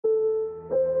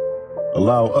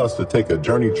Allow us to take a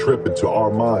journey trip into our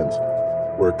minds,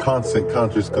 where constant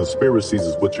conscious conspiracies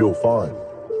is what you'll find.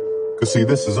 Cause see,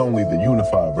 this is only the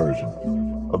unified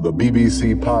version of the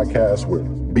BBC podcast, where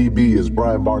BB is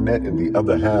Brian Barnett and the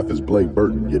other half is Blake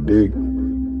Burton, you dig?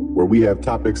 Where we have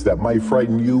topics that might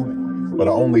frighten you, but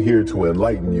are only here to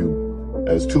enlighten you,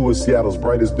 as two of Seattle's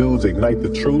brightest dudes ignite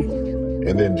the truth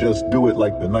and then just do it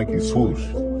like the Nike swoosh.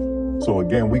 So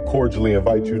again, we cordially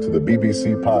invite you to the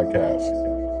BBC podcast,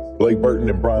 Blake Burton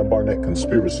and Brian Barnett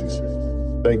Conspiracies.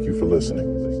 Thank you for listening.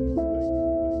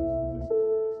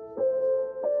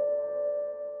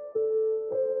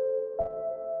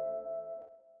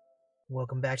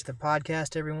 Welcome back to the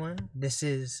podcast, everyone. This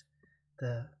is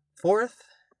the fourth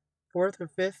or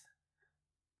fifth?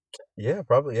 Yeah,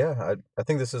 probably. Yeah, I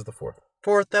think this is the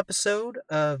fourth episode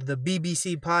of the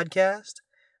BBC podcast.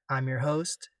 I'm your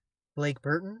host, Blake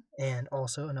Burton, and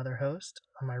also another host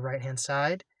on my right-hand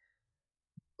side,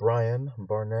 Brian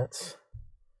Barnett.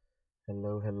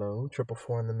 Hello.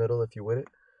 444 in the middle, if you with it.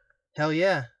 Hell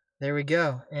yeah. There we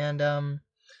go. And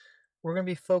we're going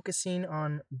to be focusing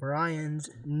on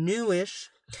Brian's newish.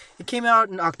 It came out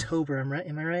in October, am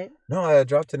I right? No, I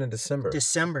dropped it in December.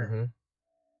 Mm-hmm.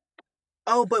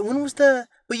 Oh, but when was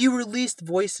but you released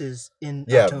Voices in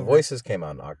October. Yeah, Voices came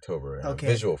out in October. And okay. A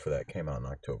visual for that came out in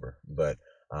October. But,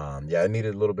 I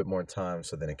needed a little bit more time,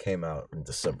 so then it came out in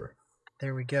December.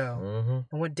 There we go. Mm-hmm.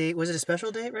 And what date? Was it a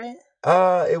special date, right?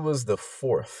 It was the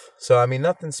 4th. So,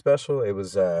 nothing special. It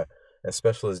was, as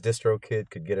special as DistroKid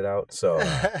could get it out. So,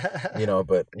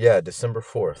 but yeah, December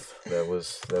 4th. That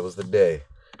was the day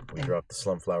we dropped the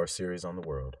Slumflower series on the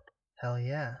world. Hell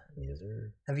yeah. Yes,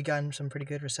 sir. Have you gotten some pretty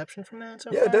good reception from that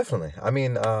so far? Yeah, definitely.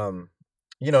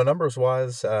 Numbers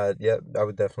wise, I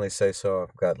would definitely say so.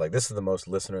 I've got this is the most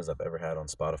listeners I've ever had on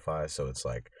Spotify. So it's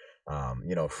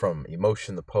from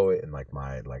Emotion the Poet and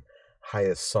my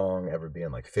highest song ever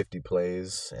being 50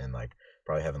 plays and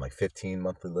probably having 15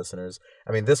 monthly listeners.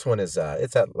 This one is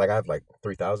it's at I have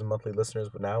 3,000 monthly listeners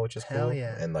now, which is cool. Hell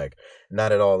yeah. And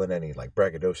not at all in any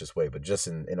braggadocious way, but just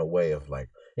in a way of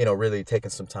really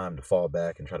taking some time to fall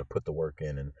back and try to put the work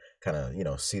in and kind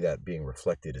of see that being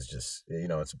reflected is just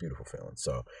it's a beautiful feeling.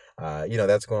 So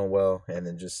that's going well. And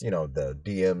then just the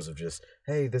DMs of just,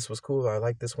 hey, this was cool, I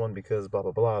like this one because blah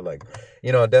blah blah,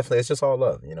 definitely it's just all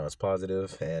love. It's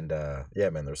positive. And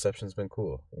man, the reception's been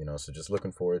cool. So just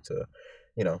looking forward to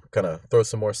kind of throw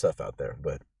some more stuff out there.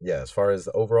 But yeah, as far as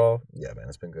the overall, yeah, man,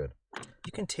 it's been good.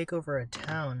 You can take over a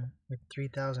town with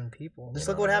 3,000 people. Just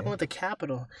look what happened with the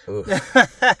Capitol.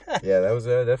 Yeah, that was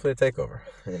definitely a takeover.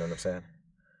 You know what I'm saying?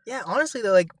 Yeah, honestly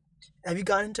though, have you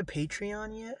gotten into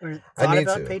Patreon yet? Or thought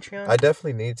about Patreon? I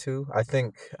definitely need to. I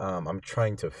think I'm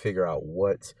trying to figure out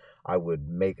what I would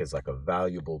make as a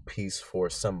valuable piece for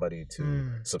somebody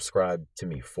to subscribe to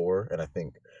me for. And I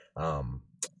think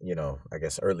I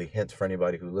guess early hint for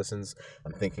anybody who listens,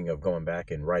 I'm thinking of going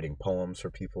back and writing poems for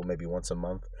people maybe once a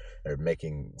month, or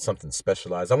making something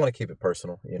specialized. I want to keep it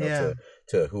personal,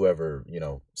 to whoever,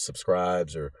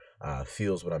 subscribes or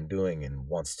feels what I'm doing and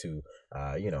wants to,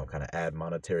 kind of add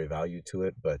monetary value to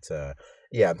it. But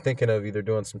I'm thinking of either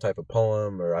doing some type of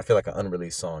poem, or I feel like an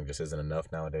unreleased song just isn't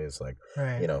enough nowadays.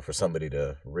 Right. For somebody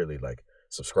to really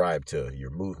subscribe to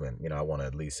your movement, I want to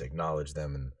at least acknowledge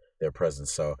them and their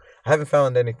presence. So I haven't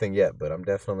found anything yet, but I'm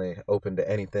definitely open to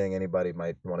anything anybody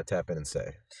might want to tap in and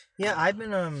say. Yeah, I've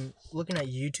been looking at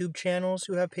YouTube channels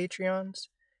who have Patreons,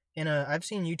 and I've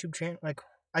seen YouTube channel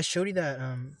I showed you that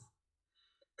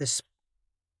this,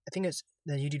 I think it's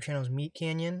the YouTube channel is Meat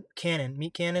Cannon.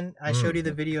 I showed you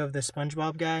the video of the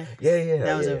SpongeBob guy. Yeah.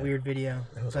 That was a weird video.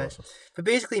 That was awesome. But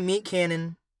basically, Meat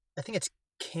Cannon, I think it's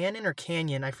Cannon or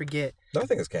Canyon, I forget. No, I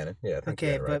think it's Cannon. Yeah, I think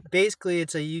okay, right. But basically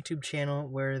it's a YouTube channel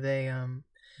where they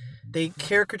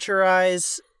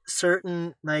caricaturize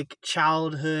certain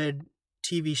childhood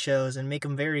TV shows and make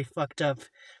them very fucked up,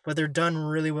 but they're done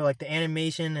really well. The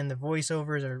animation and the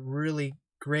voiceovers are really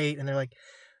great, and they're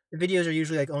the videos are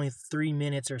usually only 3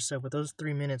 minutes or so, but those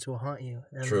 3 minutes will haunt you.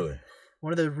 And truly.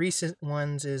 One of the recent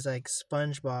ones is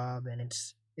SpongeBob, and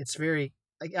it's very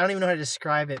I don't even know how to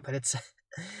describe it, but it's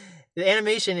the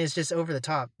animation is just over the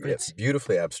top. But it's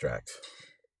beautifully abstract.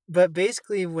 But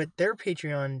basically what their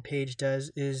Patreon page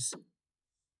does is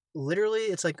literally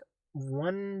it's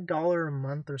 $1 a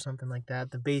month or something like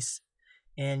that, the base,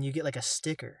 and you get a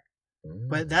sticker.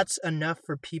 But that's enough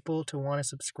for people to want to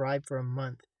subscribe for a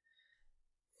month.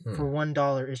 For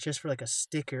 $1. It's just for a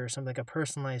sticker or something, a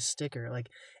personalized sticker.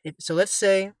 So let's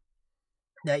say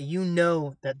that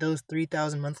that those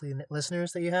 3,000 monthly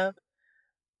listeners that you have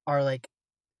are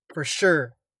for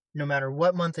sure, no matter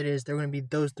what month it is, they're going to be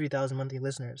those 3,000 monthly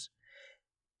listeners.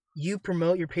 You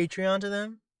promote your Patreon to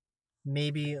them,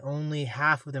 maybe only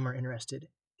half of them are interested.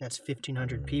 That's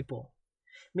 1,500 Mm, people.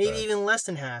 Maybe facts. even less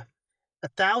than half,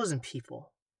 1,000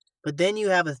 people. But then you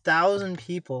have 1,000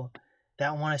 people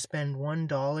that want to spend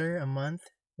 $1 a month,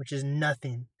 which is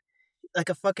nothing. Like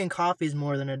a fucking coffee is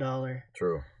more than $1.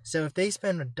 True. So if they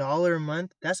spend $1 a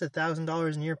month, that's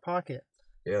 $1,000 in your pocket.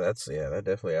 Yeah, that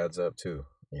definitely adds up too.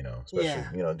 Especially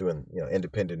Yeah. doing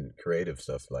independent creative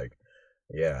stuff. Like,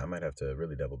 yeah, I might have to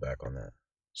really double back on that.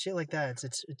 Shit like that.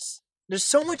 It's there's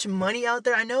so much money out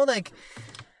there. I know like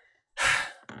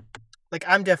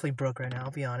I'm definitely broke right now,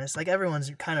 I'll be honest. Like everyone's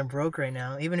kind of broke right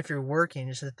now. Even if you're working,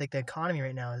 just like the economy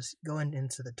right now is going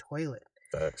into the toilet.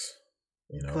 Facts.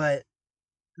 But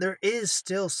there is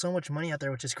still so much money out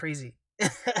there, which is crazy.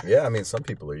 Yeah, I mean, some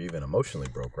people are even emotionally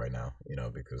broke right now,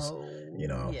 because,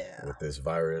 yeah. with this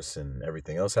virus and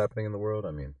everything else happening in the world,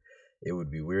 I mean, it would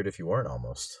be weird if you weren't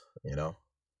almost,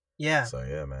 Yeah. So,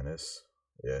 yeah, man,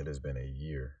 it has been a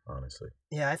year, honestly.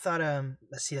 Yeah, I thought,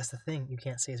 see, that's the thing. You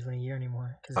can't say it's been a year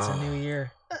anymore because it's a new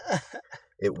year.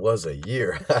 It was a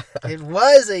year. It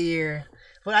was a year.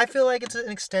 But I feel like it's an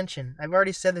extension. I've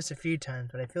already said this a few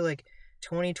times, but I feel like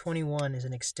 2021 is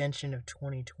an extension of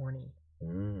 2020.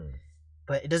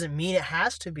 But it doesn't mean it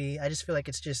has to be. I just feel like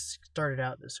it's just started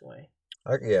out this way.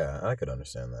 I could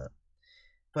understand that.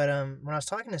 But when I was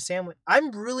talking to Sam,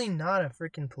 I'm really not a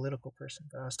freaking political person,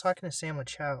 but I was talking to Sam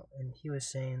Chow, and he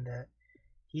was saying that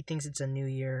he thinks it's a new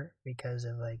year because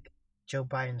of like Joe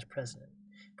Biden's president.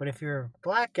 But if you're a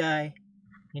black guy,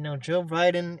 Joe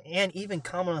Biden and even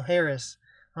Kamala Harris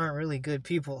aren't really good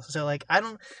people. So like I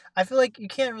feel like you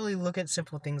can't really look at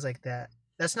simple things like that.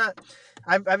 That's not.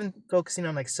 I've been focusing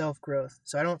on like self growth,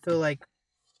 so I don't feel like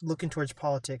looking towards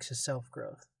politics is self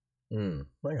growth. I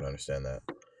can understand that.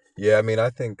 Yeah, I mean, I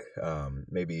think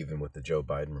maybe even with the Joe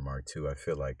Biden remark too, I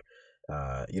feel like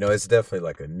it's definitely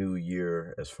like a new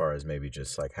year as far as maybe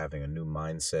just like having a new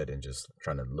mindset and just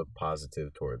trying to look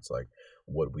positive towards like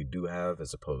what we do have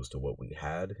as opposed to what we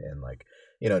had, and like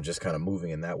just kind of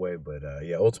moving in that way. But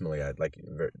yeah, ultimately, I'd like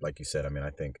you said, I mean, I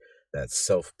think that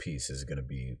self piece is going to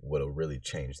be what'll really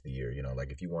change the year. Like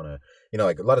if you want to,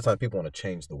 like a lot of times people want to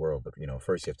change the world, but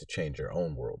first you have to change your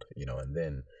own world, and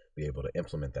then be able to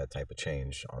implement that type of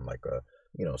change on like a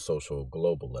social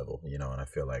global level. And I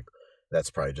feel like that's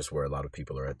probably just where a lot of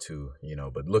people are at too.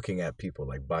 But looking at people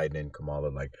like Biden and Kamala,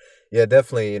 like, yeah,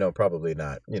 definitely, probably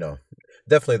not,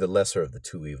 definitely the lesser of the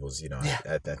two evils.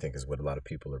 I think is what a lot of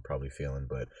people are probably feeling.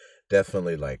 But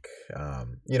definitely, like, I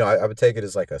would take it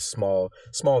as like a small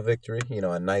victory,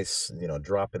 a nice,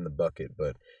 drop in the bucket.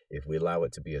 But if we allow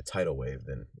it to be a tidal wave,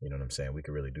 then you know what I'm saying, we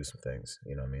could really do some things.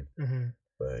 You know what I mean? Mm-hmm.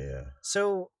 But yeah.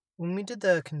 So when we did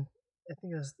I think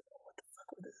it was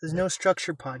there's No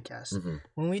Structure podcast. Mm-hmm.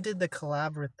 When we did the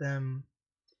collab with them,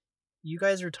 you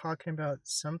guys were talking about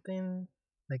something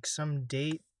like some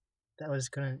date that was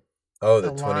gonna. Oh,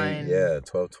 the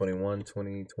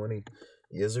 12/21/2020.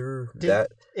 Yes, sir. Did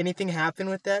anything happen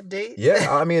with that date? Yeah,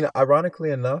 I mean, ironically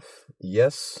enough,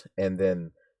 yes. And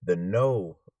then the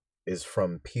no is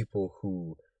from people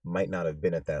who might not have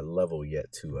been at that level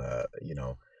yet to,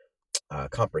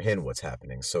 comprehend what's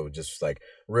happening. So just like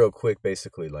real quick,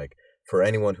 basically, like for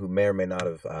anyone who may or may not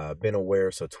have been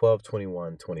aware, so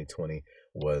 12/21/2020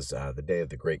 was the day of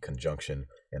the Great Conjunction,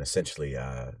 and essentially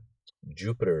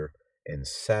Jupiter and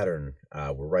Saturn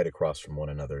were right across from one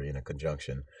another in a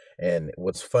conjunction. And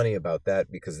what's funny about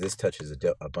that, because this touches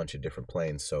a bunch of different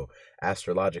planes, so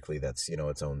astrologically that's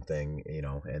its own thing,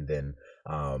 and then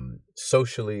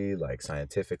socially, like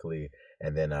scientifically,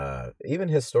 and then even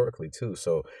historically too.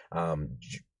 So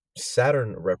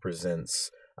Saturn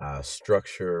represents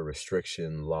structure,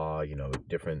 restriction, law,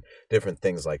 different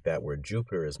things like that, where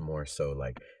Jupiter is more so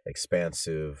like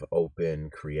expansive, open,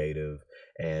 creative.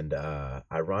 And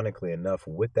ironically enough,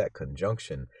 with that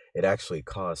conjunction, it actually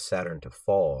caused Saturn to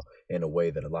fall in a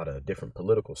way that a lot of different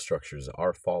political structures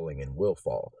are falling and will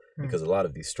fall, because a lot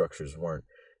of these structures weren't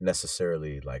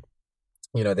necessarily like,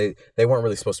 they weren't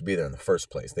really supposed to be there in the first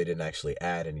place. They didn't actually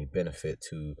add any benefit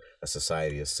to a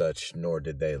society as such, nor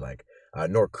did they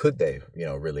nor could they,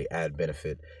 really add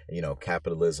benefit,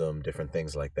 capitalism, different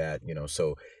things like that,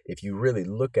 So if you really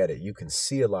look at it, you can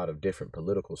see a lot of different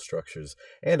political structures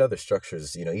and other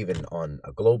structures, even on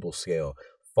a global scale,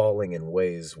 falling in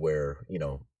ways where,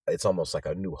 it's almost like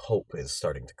a new hope is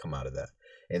starting to come out of that.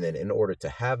 And then in order to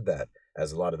have that,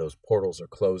 as a lot of those portals are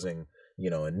closing,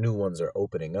 and new ones are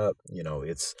opening up,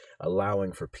 it's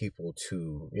allowing for people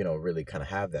to, really kind of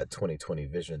have that 2020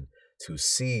 vision to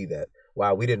see that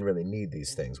wow, we didn't really need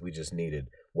these things. We just needed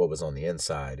what was on the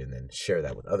inside, and then share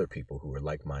that with other people who were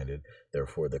like-minded.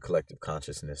 Therefore, the collective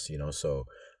consciousness, So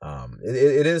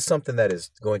it is something that is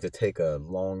going to take a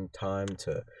long time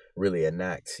to really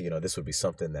enact. This would be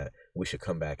something that we should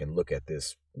come back and look at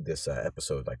this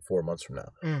episode like 4 months from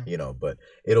now. But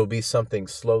it'll be something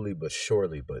slowly but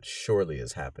surely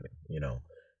is happening.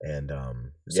 And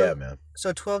yeah, man.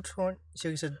 So 12/20. So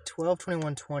you said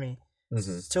 12/21/20.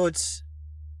 Mm-hmm. So it's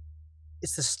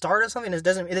the start of something. It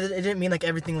didn't mean like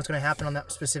everything was going to happen on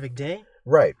that specific day.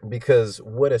 Right, because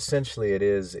what essentially it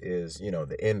is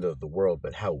the end of the world,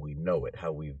 but how we know it,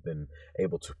 how we've been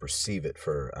able to perceive it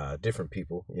for different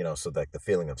people, so like the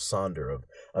feeling of Sonder, of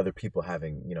other people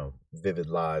having, vivid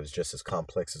lives just as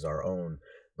complex as our own,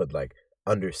 but like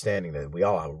understanding that we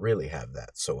all really have that.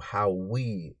 So how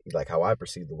I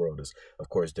perceive the world is of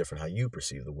course different how you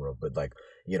perceive the world, but like,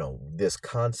 this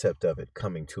concept of it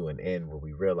coming to an end where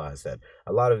we realize that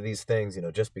a lot of these things,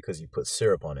 just because you put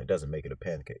syrup on it doesn't make it a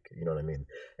pancake, you know what I mean?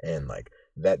 And like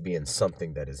that being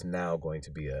something that is now going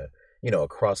to be a,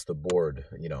 across the board,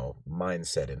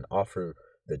 mindset, and offer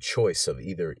the choice of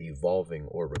either evolving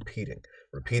or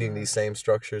repeating these same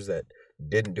structures that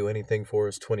didn't do anything for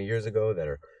us 20 years ago, that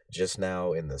are just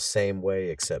now in the same way,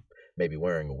 except maybe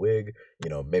wearing a wig,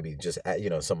 maybe just,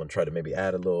 someone tried to maybe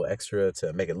add a little extra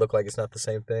to make it look like it's not the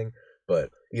same thing,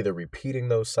 but either repeating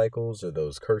those cycles or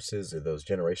those curses or those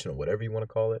generational, whatever you want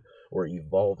to call it, or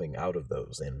evolving out of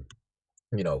those and,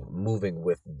 moving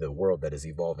with the world that is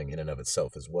evolving in and of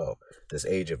itself as well. This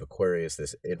age of Aquarius,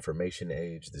 this information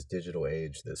age, this digital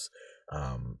age, this,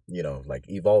 like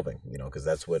evolving, because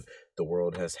that's what the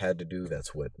world has had to do.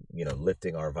 That's what,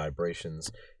 lifting our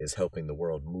vibrations is helping the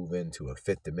world move into a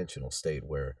fifth dimensional state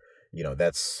where,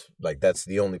 that's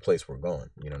the only place we're going,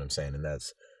 you know what I'm saying? And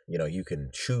that's, you can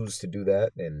choose to do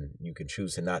that and you can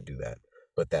choose to not do that.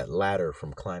 But that ladder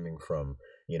from climbing from,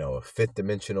 a fifth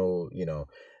dimensional,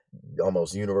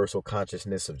 almost universal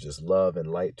consciousness of just love and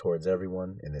light towards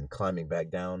everyone, and then climbing back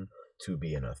down to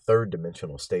be in a third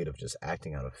dimensional state of just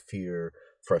acting out of fear,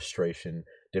 frustration,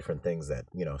 different things that,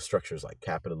 structures like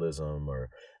capitalism or,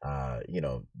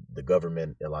 the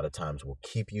government a lot of times will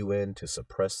keep you in to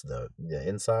suppress the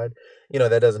inside,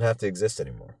 that doesn't have to exist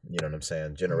anymore. You know what I'm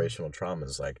saying? Generational trauma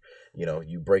is like,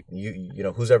 you break,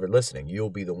 who's ever listening, you'll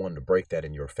be the one to break that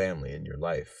in your family, in your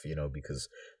life, because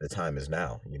the time is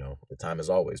now, the time has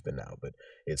always been now, but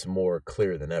it's more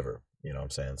clear than ever, you know what I'm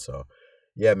saying? So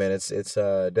yeah, man, it's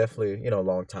definitely, a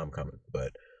long time coming,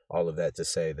 but all of that to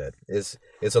say that it's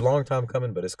a long time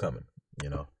coming, but it's coming,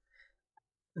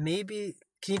 Maybe,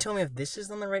 can you tell me if this is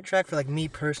on the right track for like me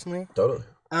personally? Totally.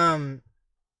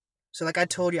 So like I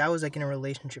told you, I was like in a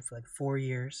relationship for like 4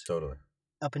 years. Totally.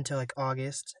 Up until like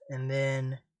August, and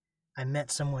then I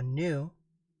met someone new,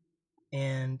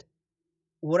 and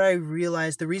what I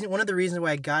realized, one of the reasons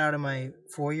why I got out of my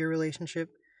 4-year relationship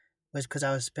was because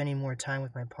I was spending more time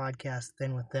with my podcast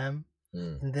than with them.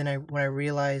 And then when I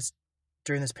realized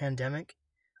during this pandemic,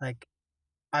 like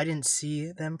I didn't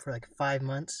see them for like 5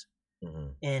 months,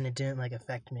 and it didn't like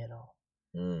affect me at all.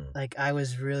 Like I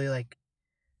was really like,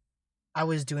 I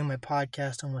was doing my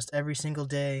podcast almost every single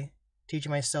day,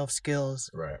 teaching myself skills,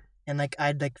 right? And like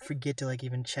I'd like forget to like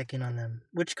even check in on them,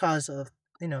 which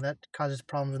that causes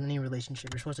problems with any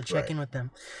relationship. You're supposed to check in with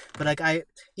them, but like I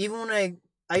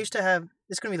used to have,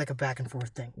 it's gonna be like a back and forth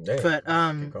thing, but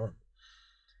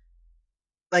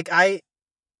like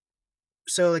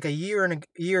so like a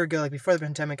year ago, like before the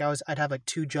pandemic, I'd have like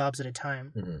 2 jobs at a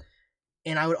time,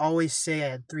 and I would always say I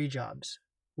had 3 jobs,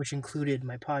 which included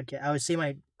my podcast. I would say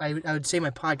my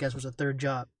podcast was a 3rd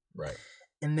job, right?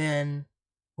 And then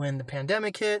when the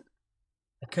pandemic hit,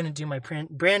 I couldn't do my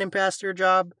brand ambassador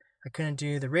job. I couldn't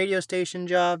do the radio station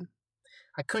job.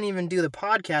 I couldn't even do the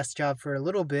podcast job for a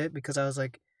little bit because I was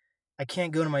like, I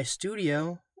can't go to my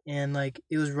studio. And like,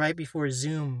 it was right before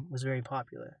Zoom was very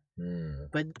popular.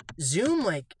 But Zoom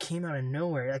like came out of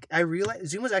nowhere. Like I realized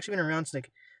Zoom was actually been around since like,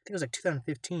 I think it was like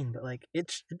 2015, but like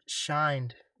it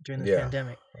shined during the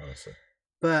pandemic. Honestly.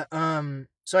 But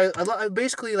so I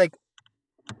basically like,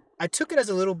 I took it as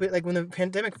a little bit, like when the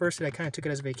pandemic first hit, I kind of took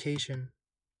it as a vacation.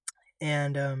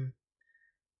 And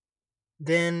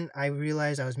then I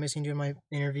realized I was missing doing my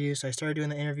interviews, so I started doing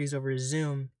the interviews over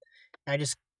Zoom. And I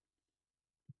just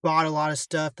bought a lot of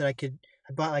stuff that I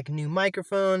bought like new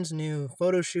microphones, new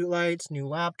photo shoot lights, new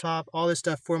laptop, all this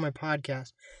stuff for my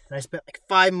podcast. And I spent like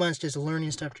 5 months just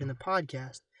learning stuff during the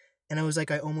podcast. And I was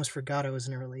like, I almost forgot I was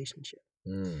in a relationship.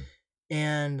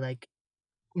 And like,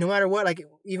 no matter what, like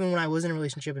even when I was in a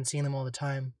relationship and seeing them all the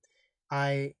time,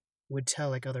 I would tell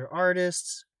like other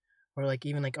artists or like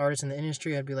even like artists in the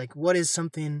industry, I'd be like, what is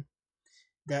something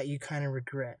that you kind of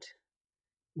regret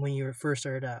when you first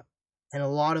started out. And a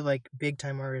lot of like big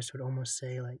time artists would almost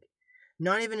say like,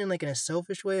 not even in like in a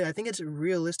selfish way. I think it's a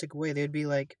realistic way. They'd be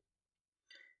like,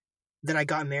 that I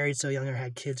got married so young or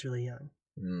had kids really young.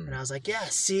 And I was like, yeah,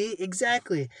 see,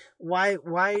 exactly. Why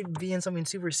be in something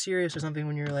super serious or something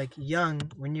when you're like young,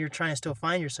 when you're trying to still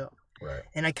find yourself? Right.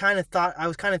 And I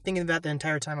was kind of thinking about the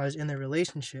entire time I was in the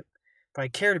relationship, but I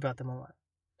cared about them a lot.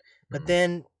 But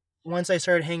then once I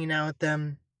started hanging out with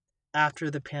them after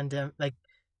the pandemic, like,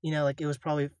 you know, like it was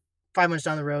probably 5 months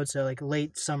down the road, so like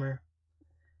late summer,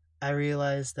 I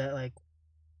realized that like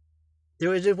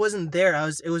it wasn't there.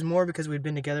 It was more because we'd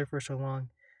been together for so long.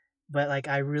 But like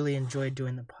I really enjoyed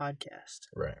doing the podcast.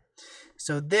 Right.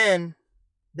 So then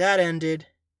that ended,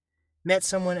 met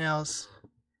someone else,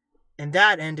 and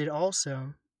that ended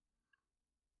also.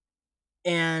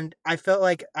 And I felt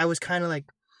like I kind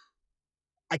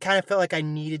of felt like I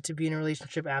needed to be in a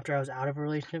relationship after I was out of a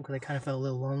relationship because I kind of felt a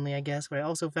little lonely, I guess. But I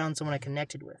also found someone I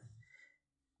connected with.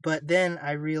 But then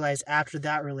I realized after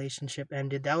that relationship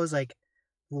ended, that was like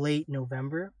late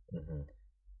November. Mm-hmm.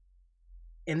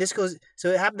 And this goes, so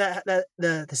it happened that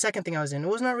the second thing I was in, it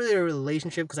was not really a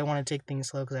relationship because I wanted to take things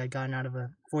slow because I had gotten out of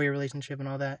a 4-year relationship and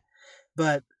all that.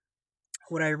 But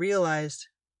what I realized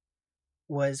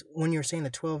was when you were saying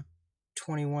the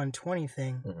 12-21-20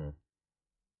 thing,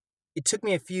 it took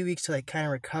me a few weeks to like kind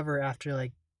of recover after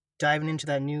like diving into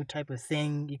that new type of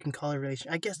thing you can call a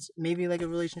relationship. I guess maybe like a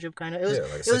relationship kind of. It was, like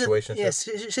a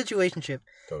situationship. Situationship.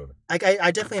 Totally. Like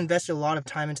I definitely invested a lot of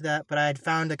time into that, but I had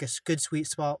found like a good sweet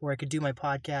spot where I could do my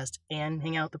podcast and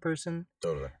hang out with the person.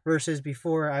 Totally. Versus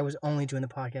before I was only doing the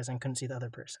podcast and couldn't see the other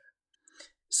person.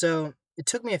 So it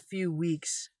took me a few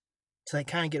weeks to like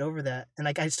kind of get over that. And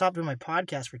like I stopped doing my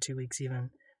podcast for 2 weeks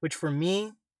even, which for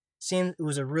me seemed it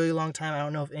was a really long time. I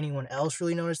don't know if anyone else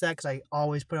really noticed that because I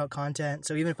always put out content.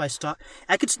 So even if I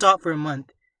could stop for a month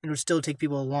and it would still take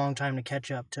people a long time to catch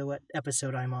up to what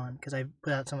episode I'm on because I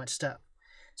put out so much stuff.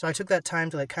 So I took that time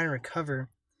to like kind of recover.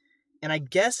 And I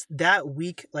guess that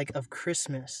week like of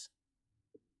Christmas,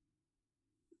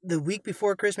 the week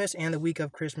before Christmas and the week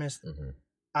of Christmas,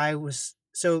 I was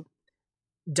so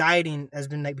dieting has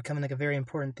been like becoming like a very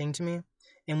important thing to me.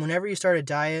 And whenever you start a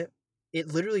diet, it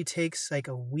literally takes like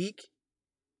a week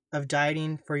of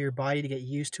dieting for your body to get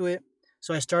used to it.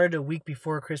 So I started a week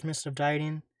before Christmas of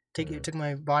dieting. It took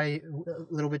my body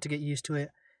a little bit to get used to it.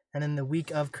 And then the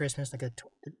week of Christmas, like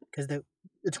because the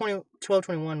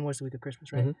 12-21 was the week of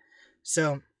Christmas, right?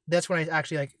 So that's when I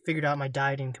actually like figured out my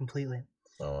dieting completely.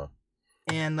 Oh.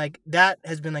 And like that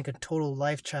has been like a total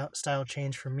lifestyle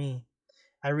change for me.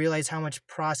 I realize how much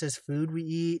processed food we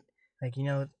eat, like, you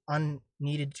know,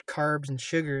 unneeded carbs and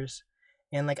sugars.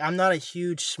 And like I'm not a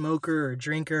huge smoker or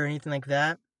drinker or anything like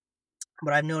that,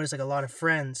 but I've noticed like a lot of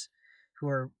friends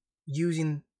who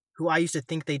I used to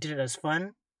think they did it as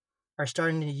fun are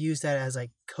starting to use that as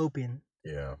like coping.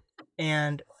 Yeah.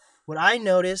 And what I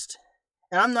noticed,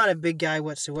 and I'm not a big guy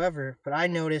whatsoever, but I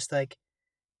noticed like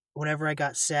whenever I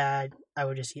got sad, I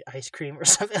would just eat ice cream or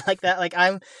something like that. Like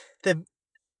I'm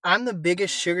the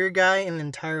biggest sugar guy in the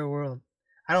entire world.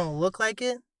 I don't look like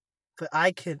it, but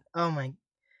I could. Oh my!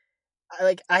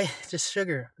 I just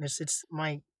sugar. It's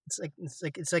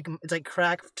like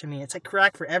crack to me. It's like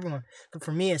crack for everyone, but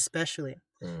for me especially.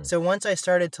 So once I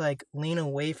started to like lean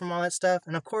away from all that stuff,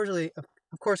 and of course,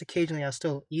 occasionally I'll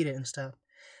still eat it and stuff,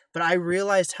 but I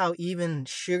realized how even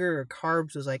sugar or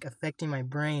carbs was like affecting my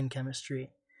brain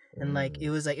chemistry, and like it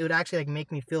would actually like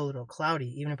make me feel a little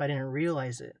cloudy, even if I didn't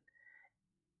realize it.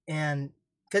 And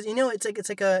because you know it's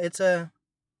like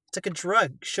a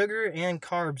drug. Sugar and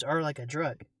carbs are like a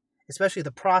drug, especially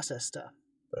the processed stuff.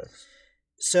 Thanks.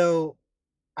 So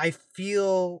I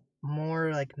feel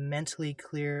more like mentally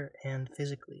clear and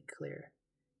physically clear.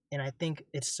 And I think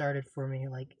it started for me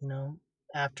like, you know,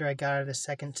 after I got out of the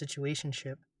second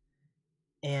situationship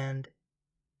and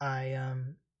I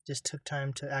just took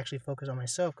time to actually focus on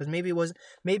myself because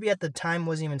maybe at the time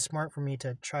wasn't even smart for me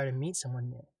to try to meet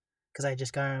someone new because I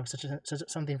just got out of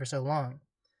something for so long.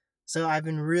 So I've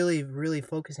been really, really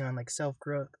focusing on like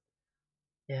self-growth.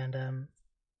 And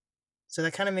so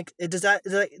that kind of makes it. Does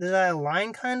that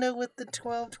align kind of with the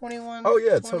 12-21? Oh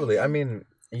yeah, totally. I mean,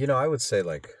 you know, I would say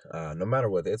like no matter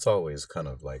what, it's always kind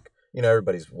of like, you know,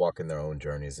 everybody's walking their own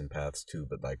journeys and paths too.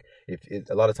 But like,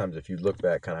 a lot of times if you look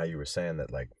back, kind of how you were saying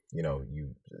that, like, you know,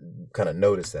 you kind of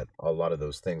notice that a lot of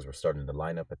those things were starting to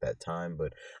line up at that time.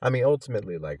 But I mean,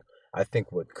 ultimately, like, I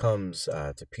think what comes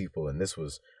to people, and this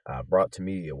was brought to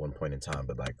me at one point in time,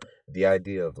 but like the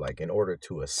idea of like in order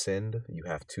to ascend, you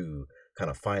have to kind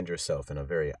of find yourself in a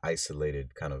very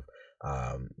isolated kind of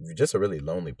just a really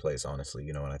lonely place, honestly,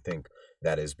 and I think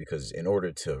that is because in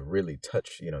order to really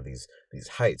touch, these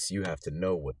heights, you have to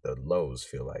know what the lows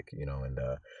feel like, and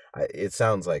it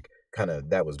sounds like kind of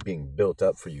that was being built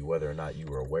up for you, whether or not you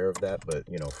were aware of that, but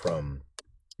from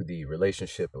the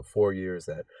relationship of 4 years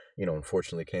that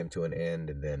unfortunately came to an end,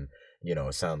 and then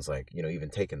it sounds like even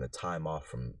taking the time off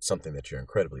from something that you're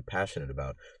incredibly passionate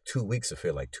about, 2 weeks to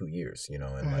feel like 2 years,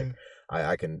 and like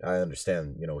I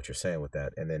understand what you're saying with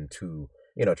that, and then to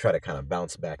try to kind of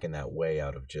bounce back in that way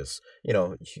out of just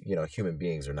human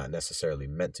beings are not necessarily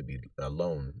meant to be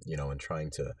alone, and trying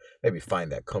to maybe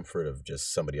find that comfort of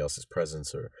just somebody else's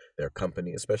presence or their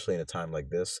company, especially in a time like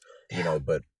this,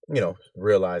 but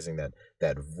realizing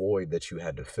that void that you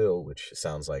had to fill, which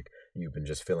sounds like you've been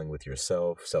just filling with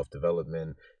yourself,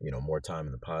 self-development, more time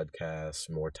in the podcast,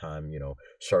 more time,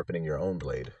 sharpening your own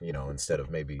blade, instead of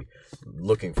maybe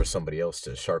looking for somebody else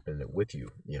to sharpen it with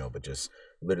you, but just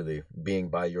literally being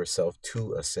by yourself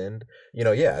to ascend,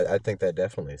 yeah, I think that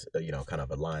definitely, kind of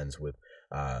aligns with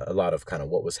a lot of kind of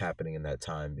what was happening in that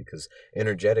time, because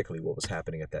energetically what was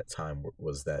happening at that time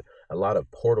was that a lot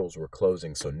of portals were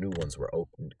closing so new ones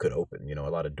could open, a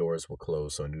lot of doors were closed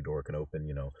so a new door can open,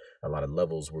 a lot of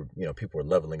levels were, people were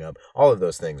leveling up. All of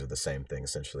those things are the same thing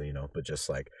essentially, but just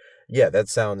like, yeah, that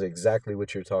sounds exactly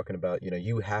what you're talking about.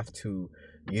 You have to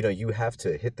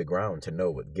hit the ground to know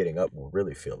what getting up will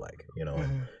really feel like,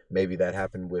 and maybe that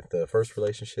happened with the first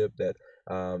relationship that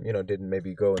didn't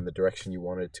maybe go in the direction you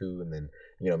wanted to, and then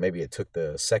maybe it took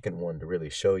the second one to really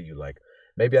show you like,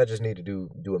 maybe I just need to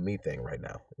do a me thing right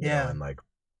now, and like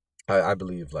I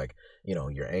believe like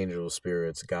your angels,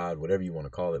 spirits, God, whatever you want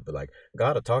to call it, but like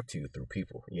God will talk to you through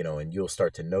people, and you'll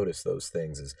start to notice those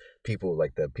things as people,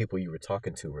 like the people you were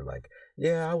talking to were like,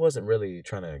 yeah, I wasn't really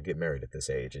trying to get married at this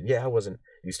age, and yeah, I wasn't.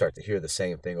 You start to hear the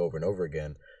same thing over and over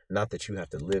again. Not that you have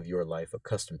to live your life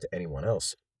accustomed to anyone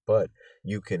else, but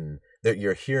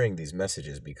you're hearing these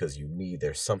messages because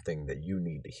there's something that you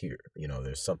need to hear.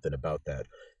 There's something about that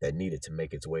needed to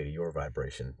make its way to your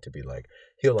vibration to be like,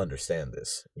 he'll understand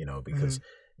this, because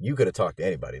you could have talked to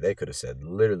anybody. They could have said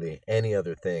literally any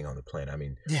other thing on the planet. I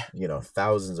mean,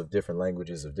 thousands of different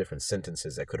languages of different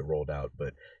sentences that could have rolled out,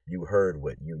 but you heard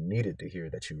what you needed to hear,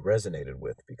 that you resonated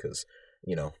with, because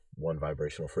one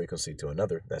vibrational frequency to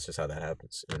another. That's just how that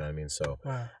happens. You know what I mean? So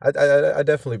Wow. I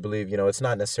definitely believe, it's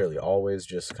not necessarily always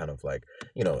just kind of like,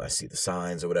 I see the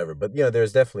signs or whatever, but,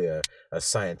 there's definitely a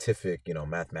scientific,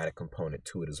 mathematic component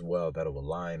to it as well that'll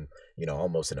align,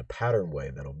 almost in a pattern way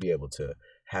that'll be able to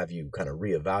have you kind of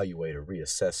reevaluate or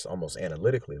reassess almost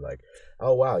analytically, like,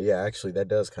 oh, wow, yeah, actually that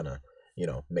does kind of,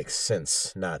 make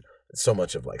sense. Not so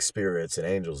much of like spirits and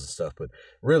angels and stuff, but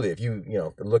really if you,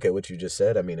 look at what you just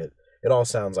said, I mean, it all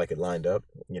sounds like it lined up,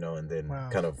 and then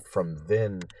kind of from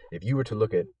then, if you were to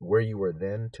look at where you were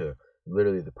then to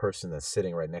literally the person that's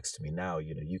sitting right next to me now,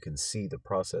 you can see the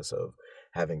process of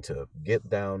having to get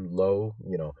down low,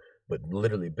 but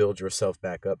literally build yourself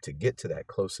back up to get to that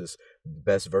closest,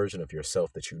 best version of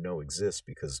yourself that exists,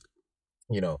 because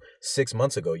 6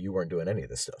 months ago you weren't doing any of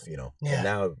this stuff, and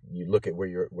now you look at where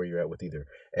you're at with either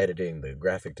editing, the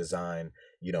graphic design,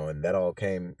 and that all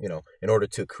came, in order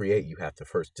to create, you have to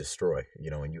first destroy,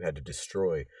 and you had to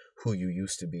destroy who you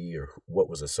used to be or what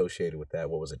was associated with that,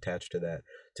 what was attached to that,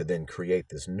 to then create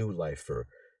this new life for,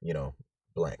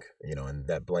 blank, and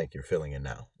that blank you're filling in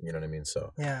now, you know what I mean?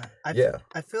 So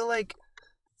I feel like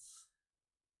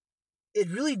it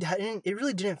really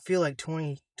didn't feel like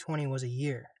 2020 was a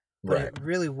year. But right. It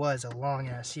really was a long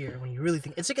ass year when you really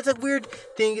think. It's a weird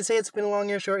thing. You can say it's been a long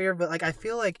year, short year, but like I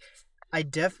feel like I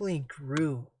definitely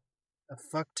grew a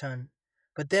fuck ton.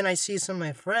 But then I see some of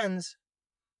my friends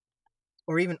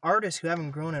or even artists who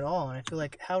haven't grown at all, and I feel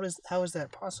like how is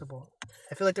that possible?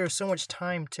 I feel like there's so much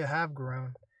time to have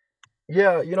grown.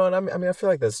 Yeah, and I mean I feel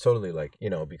like that's totally like,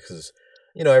 because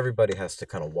everybody has to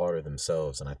kind of water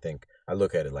themselves, and I think I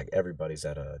look at it like everybody's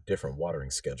at a different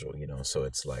watering schedule, so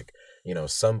it's like,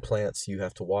 some plants you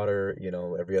have to water,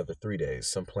 every other 3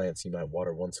 days. Some plants you might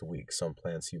water once a week. Some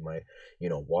plants you might,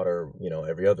 water,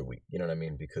 every other week. You know what I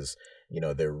mean? Because,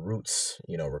 their roots,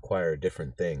 require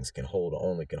different things, can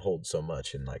hold so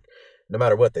much, and like no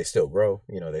matter what, they still grow,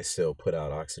 they still put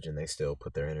out oxygen, they still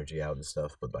put their energy out and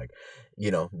stuff, but like,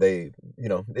 they,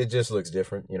 it just looks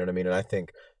different, you know what I mean? And I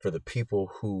think for the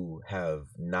people who have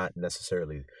not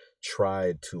necessarily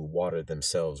tried to water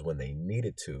themselves when they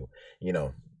needed to,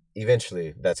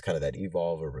 eventually that's kind of that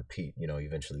evolve or repeat,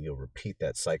 eventually you'll repeat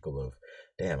that cycle of,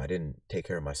 damn, I didn't take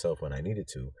care of myself when I needed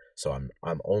to. So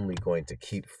I'm only going to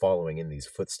keep following in these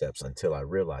footsteps until I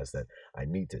realize that I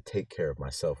need to take care of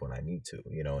myself when I need to,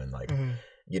 and like,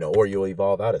 or you'll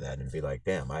evolve out of that and be like,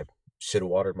 damn, I should have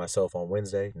watered myself on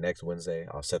Wednesday. Next Wednesday,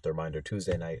 I'll set the reminder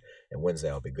Tuesday night, and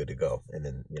Wednesday I'll be good to go. And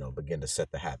then, begin to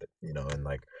set the habit, and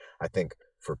like, I think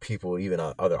for people, even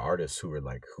other artists who were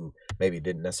like, who maybe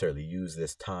didn't necessarily use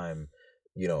this time,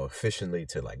 efficiently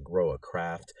to like grow a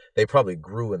craft, they probably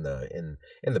grew in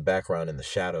the background, in the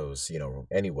shadows,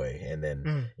 anyway. And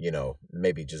then,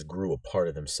 maybe just grew a part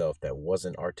of themselves that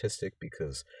wasn't artistic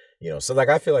because, so like,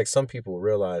 I feel like some people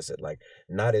realize that like,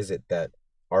 not is it that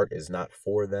art is not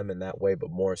for them in that way, but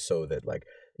more so that like,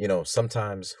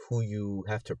 sometimes who you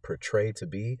have to portray to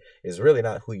be is really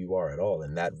not who you are at all.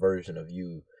 And that version of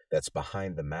you that's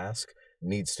behind the mask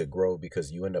needs to grow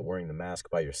because you end up wearing the mask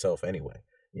by yourself anyway.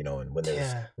 And when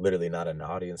there's literally not an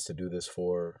audience to do this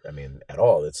for, I mean, at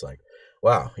all, it's like,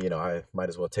 wow, I might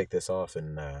as well take this off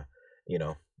and,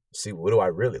 see what do I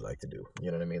really like to do?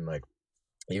 You know what I mean? Like,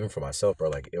 even for myself, bro,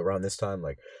 like around this time,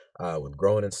 like with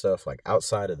growing and stuff, like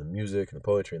outside of the music and the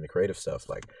poetry and the creative stuff,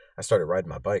 like I started riding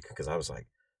my bike because I was like,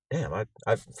 damn,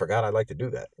 I forgot I'd like to do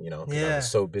that, because I was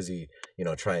so busy,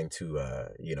 trying to,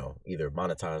 either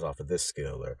monetize off of this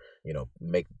skill or,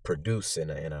 produce in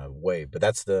a way. But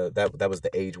that was the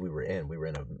age we were in. We were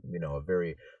in a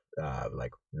very,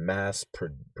 like mass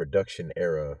production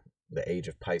era, the age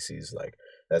of Pisces, like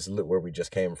that's where we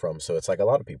just came from. So it's like a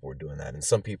lot of people were doing that. And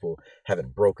some people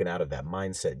haven't broken out of that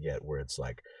mindset yet where it's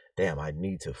like, damn, I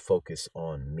need to focus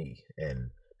on me and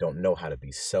don't know how to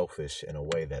be selfish in a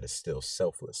way that is still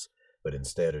selfless, but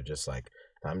instead are just like,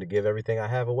 time to give everything I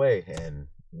have away and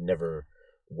never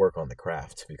work on the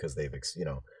craft because they've,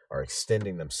 are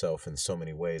extending themselves in so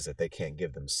many ways that they can't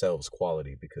give themselves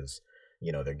quality because,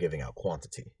 they're giving out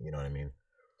quantity. You know what I mean?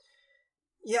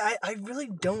 Yeah, I really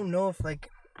don't know if like,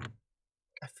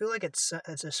 I feel like it's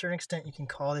at a certain extent you can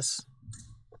call this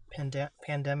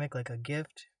pandemic like a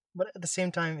gift, but at the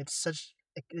same time it's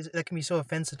that can be so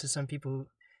offensive to some people who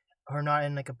are not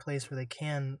in like a place where they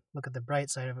can look at the bright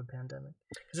side of a pandemic.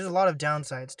 Because there's a lot of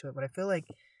downsides to it, but I feel like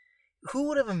who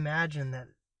would have imagined that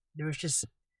there was just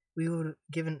we would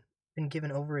have been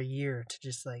given over a year to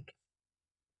just like,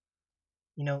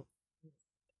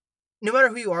 no matter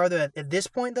who you are, though, at this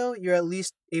point, though, you're at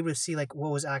least able to see like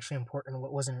what was actually important and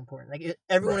what wasn't important. Like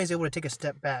everyone is able to take a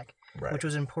step back, which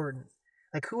was important.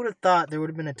 Like who would have thought there would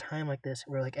have been a time like this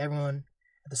where like everyone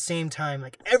at the same time,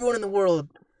 like everyone in the world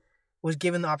was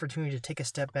given the opportunity to take a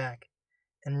step back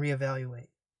and reevaluate.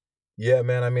 Yeah,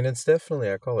 man. I mean, it's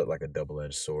definitely, I call it like a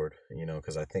double-edged sword,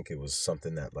 because I think it was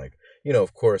something that like,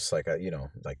 of course, like,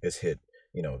 like this hit,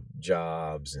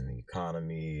 jobs and the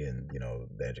economy and,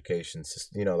 the education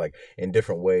system, like in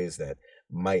different ways that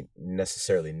might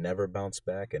necessarily never bounce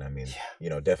back. And I mean,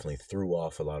 definitely threw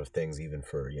off a lot of things, even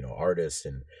for, artists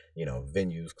and,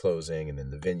 venues closing and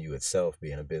then the venue itself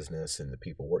being a business and the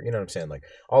people work, you know what I'm saying? Like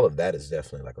all of that is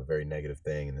definitely like a very negative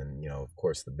thing. And then, of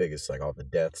course, the biggest, like all the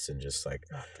deaths and just like,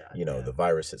 the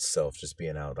virus itself just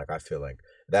being out. Like I feel like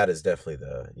that is definitely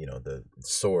the, the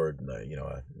sword,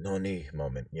 no knee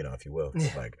moment, if you will.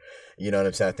 Like, you know what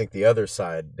I'm saying? I think the other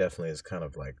side definitely is kind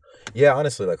of like, yeah,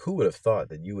 honestly, like who would have thought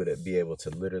that you would be able to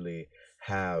literally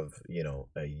have,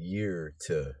 a year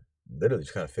to literally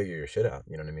just kind of figure your shit out.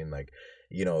 You know what I mean? Like,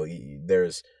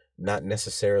 there's not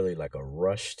necessarily like a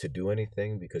rush to do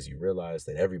anything because you realize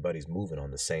that everybody's moving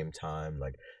on the same time.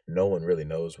 Like no one really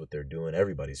knows what they're doing.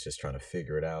 Everybody's just trying to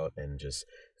figure it out and just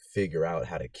figure out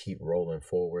how to keep rolling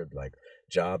forward. Like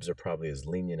jobs are probably as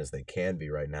lenient as they can be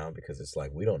right now because it's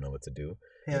like we don't know what to do.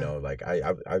 Like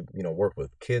I work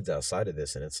with kids outside of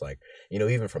this, and it's like,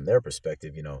 even from their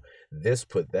perspective, this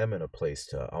put them in a place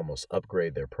to almost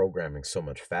upgrade their programming so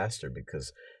much faster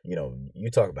because, you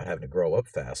talk about having to grow up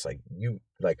fast.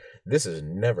 Like this has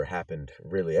never happened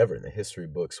really ever in the history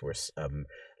books where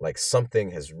like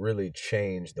something has really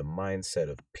changed the mindset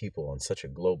of people on such a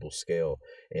global scale,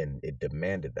 and it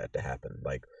demanded that to happen.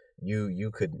 Like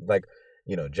you could like,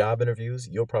 job interviews,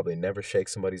 you'll probably never shake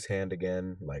somebody's hand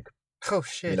again. Like, oh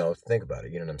shit, think about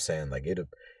it. You know what I'm saying? Like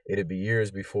it'd be years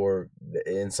before,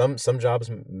 and some jobs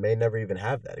may never even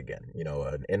have that again.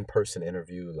 An in-person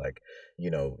interview, like,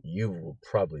 you will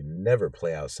probably never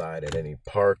play outside at any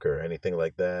park or anything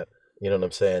like that. You know what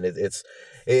I'm saying?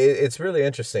 It's really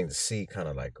interesting to see kind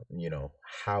of like,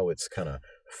 how it's kind of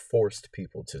forced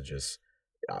people to just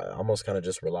almost kind of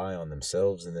just rely on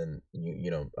themselves and then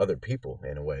other people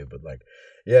in a way. But like,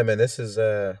 yeah, man, this is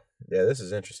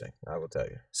interesting, I will tell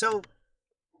you. So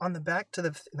on the back to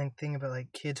the thing about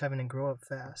like kids having to grow up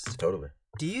fast, totally,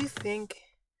 do you think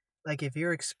like if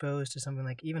you're exposed to something,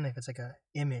 like even if it's like a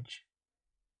image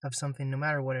of something, no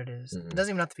matter what it is, it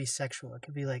doesn't even have to be sexual, it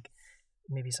could be like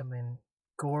maybe something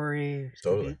gory,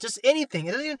 totally, just anything,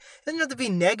 it doesn't have to be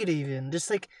negative even, just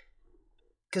like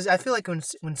because I feel like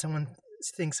when someone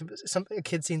thinks of a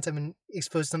kid seeing something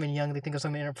exposed to something young, they think of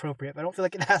something inappropriate. But I don't feel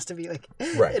like it has to be like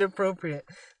Right. inappropriate.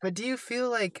 But do you feel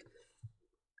like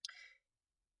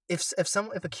if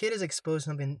a kid is exposed to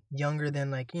something younger than,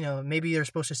 like, maybe you're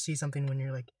supposed to see something when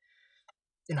you're like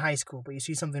in high school, but you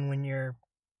see something when you're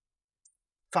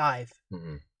 5,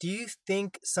 Mm-hmm. do you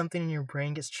think something in your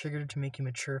brain gets triggered to make you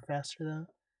mature faster though?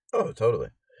 Oh, totally.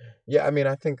 Yeah, I mean,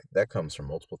 I think that comes from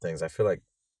multiple things. I feel like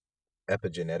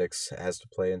epigenetics has to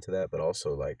play into that, but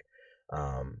also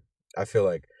um, I feel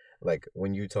like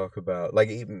when you talk about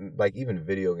even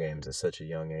video games at such a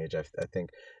young age, I think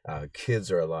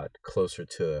kids are a lot closer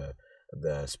to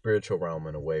the spiritual realm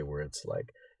in a way where it's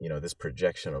like, this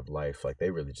projection of life, like they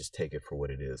really just take it for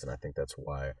what it is, and I think that's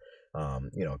why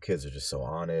kids are just so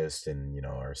honest and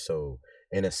are so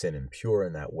innocent and pure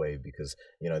in that way, because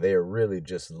they are really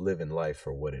just living life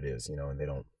for what it is, and they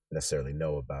don't necessarily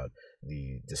know about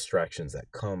the distractions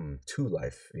that come to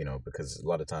life, because a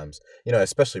lot of times,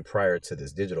 especially prior to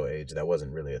this digital age, that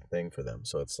wasn't really a thing for them.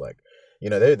 So it's like,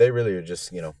 they really are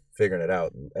just, figuring it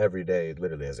out every day,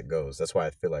 literally as it goes. That's why I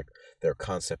feel like their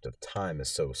concept of time is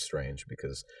so strange,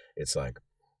 because it's like,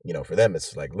 for them,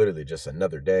 it's like literally just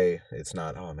another day. It's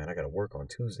not, oh man, I got to work on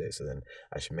Tuesday, so then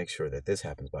I should make sure that this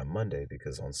happens by Monday,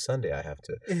 because on Sunday I have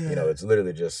to, it's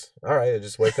literally just, all right, I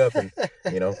just wake up and,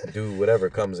 do whatever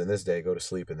comes in this day, go to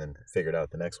sleep, and then figure it out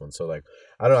the next one. So, like,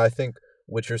 I don't know, I think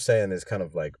what you're saying is kind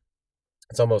of like,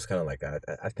 it's almost kind of like,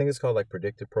 I think it's called like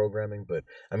predictive programming, but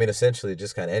I mean, essentially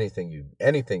just kind of anything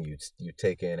you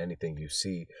take in, anything you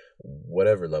see,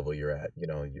 whatever level you're at,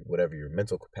 whatever your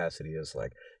mental capacity is,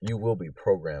 like, you will be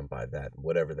programmed by that,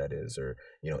 whatever that is, or,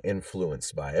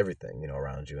 influenced by everything,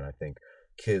 around you. And I think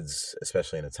kids,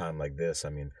 especially in a time like this, I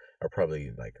mean, are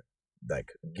probably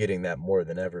like getting that more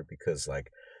than ever, because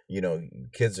like,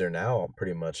 kids are now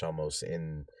pretty much almost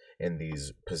in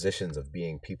these positions of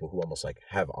being people who almost like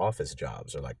have office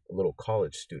jobs, or like little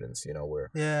college students,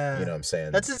 where, Yeah. what I'm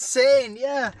saying? That's insane.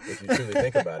 Yeah. If you truly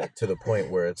think about it, to the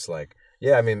point where it's like,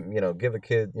 yeah, I mean, give a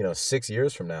kid, 6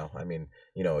 years from now, I mean,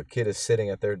 a kid is sitting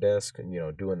at their desk,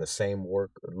 doing the same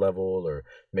work level, or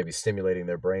maybe stimulating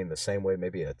their brain the same way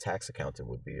maybe a tax accountant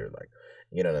would be, or like,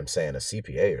 what I'm saying, a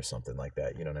CPA or something like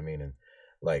that, you know what I mean? And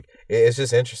like, it's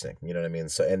just interesting, you know what I mean?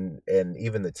 So, and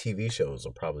even the TV shows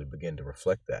will probably begin to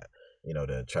reflect that,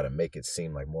 to try to make it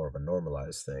seem like more of a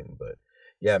normalized thing. But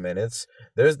yeah, man,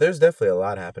 there's definitely a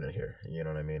lot happening here, you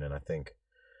know what I mean? And I think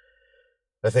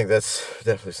that's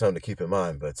definitely something to keep in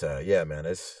mind. But yeah, man,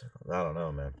 I don't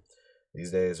know, man.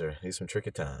 These some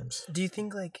tricky times. Do you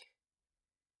think do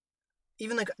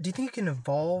you think it can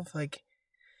evolve? Like,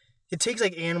 it takes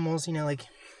like animals, like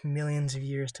millions of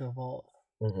years to evolve.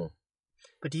 Mm-hmm.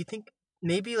 But do you think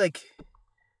maybe like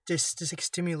just like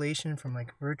stimulation from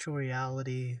like virtual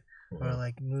reality, Mm-hmm. or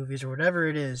like movies or whatever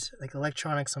it is, like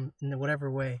electronics in whatever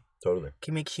way, Totally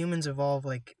can make humans evolve,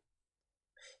 like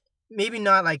maybe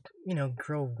not like,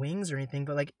 grow wings or anything,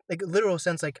 but like literal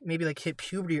sense, like maybe like hit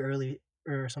puberty early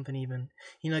or something even.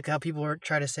 Like how people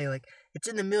try to say like it's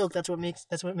in the milk, that's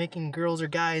what making girls or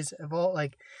guys evolve,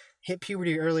 like hit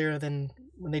puberty earlier than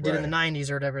when they did in the 90s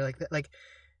or whatever, like that. Like,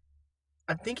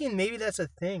 I'm thinking maybe that's a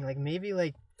thing. Like maybe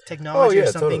like technology or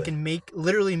something can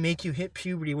literally make you hit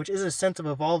puberty, which is a sense of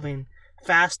evolving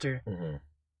faster. Mm-hmm.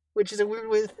 Which is a weird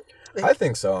way. I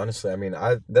think so, honestly. I mean,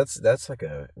 that's like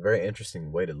a very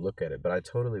interesting way to look at it, but I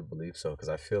totally believe so, because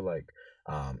I feel like,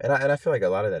 and I feel like a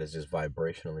lot of that is just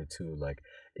vibrationally too. Like,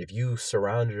 if you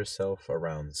surround yourself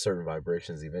around certain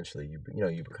vibrations, eventually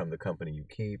you become the company you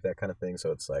keep, that kind of thing.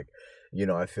 So it's like,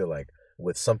 I feel like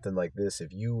with something like this,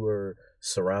 if you were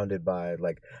surrounded by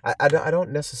like, I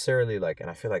don't necessarily like, and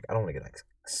I feel like I don't want to get like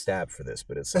stabbed for this,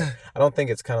 but it's like, I don't think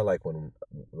it's kind of like when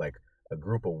like a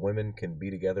group of women can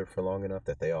be together for long enough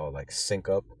that they all like sync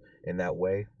up in that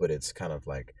way, but it's kind of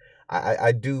like,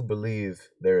 I do believe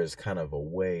there is kind of a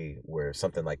way where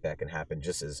something like that can happen,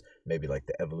 just as maybe like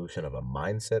the evolution of a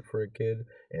mindset for a kid,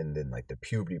 and then like the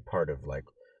puberty part of like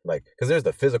because there's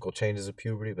the physical changes of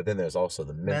puberty, but then there's also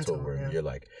the mental where you're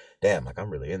like, damn, like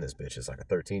I'm really in this bitch. It's like a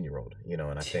 13-year-old,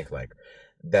 and I think like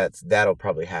that'll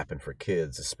probably happen for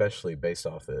kids, especially based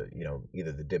off of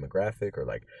either the demographic or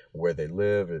like where they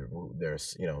live, or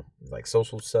there's like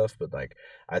social stuff. But like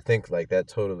I think like that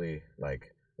totally,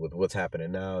 like with what's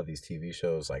happening now, these TV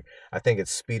shows, like I think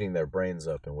it's speeding their brains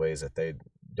up in ways that they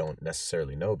don't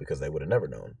necessarily know, because they would have never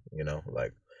known,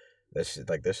 like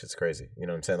that shit's crazy. You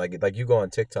know what I'm saying? Like you go on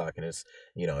TikTok and it's,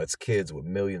 it's kids with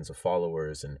millions of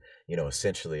followers and,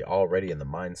 essentially already in the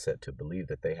mindset to believe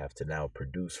that they have to now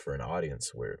produce for an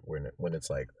audience, where when it's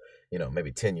like,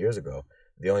 maybe 10 years ago,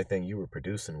 the only thing you were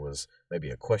producing was maybe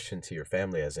a question to your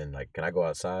family, as in like, can I go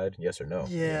outside? Yes or no?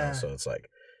 Yeah. So it's like,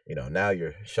 now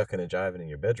you're shucking and jiving in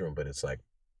your bedroom, but it's like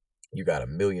you got a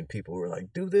million people who are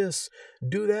like, do this,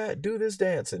 do that, do this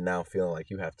dance, and now feeling like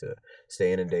you have to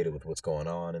stay inundated with what's going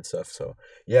on and stuff. So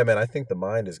yeah, man, I think the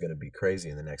mind is going to be crazy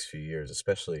in the next few years,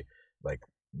 especially like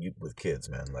with kids,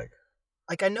 man. Like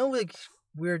I know, like,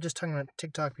 we were just talking about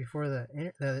TikTok before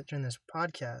during this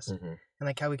podcast, and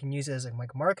like how we can use it as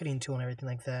like marketing tool and everything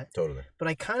like that. Totally. But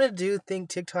I kind of do think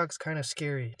TikTok's kind of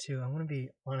scary too. I'm gonna be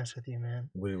honest with you,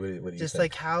 man. What do you just think?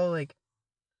 Like how like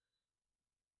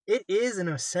it is in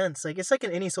a sense like it's like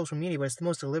in any social media, but it's the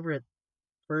most deliberate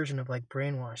version of like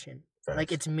brainwashing. Facts.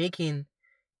 Like it's making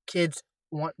kids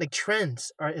want like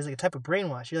trends is like a type of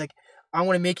brainwash. You're like, I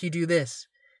want to make you do this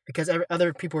because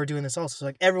other people are doing this also. So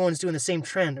like everyone's doing the same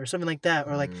trend or something like that.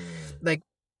 Or like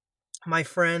my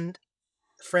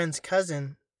friend's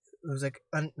cousin who's like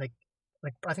I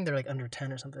think they're like under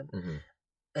 10 or something.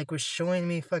 Like was showing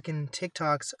me fucking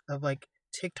TikToks of like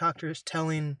TikTokers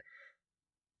telling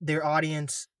their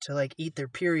audience to like eat their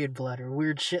period blood or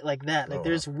weird shit like that. Like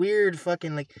there's weird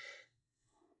fucking like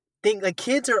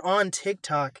kids are on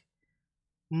TikTok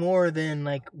more than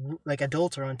like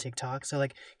adults are on TikTok. So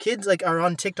like kids like are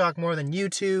on TikTok more than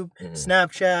YouTube,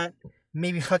 Snapchat,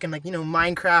 maybe fucking like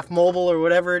Minecraft mobile or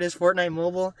whatever it is, Fortnite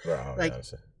mobile. Like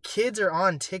kids are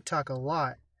on TikTok a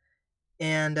lot,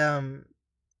 and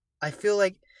I feel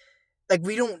like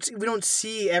we don't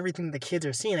see everything the kids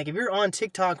are seeing. Like if you're on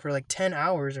TikTok for like 10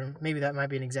 hours, or maybe that might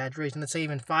be an exaggeration, let's say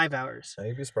even 5 hours.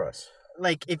 You'd be surprised.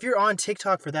 Like if you're on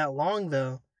TikTok for that long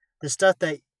though, the stuff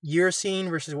that you're seeing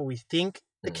versus what we think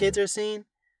the kids are seeing,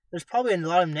 there's probably a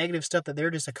lot of negative stuff that they're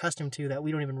just accustomed to that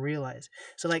we don't even realize.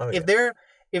 So like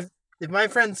if my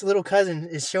friend's little cousin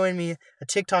is showing me a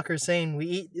TikToker saying we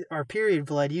eat our period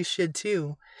blood, you should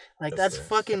too. Like that's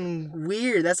fucking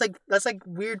weird. That's like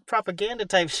weird propaganda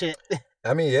type shit.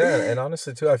 I mean, yeah, and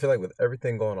honestly too, I feel like with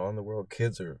everything going on in the world,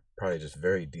 kids are probably just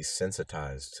very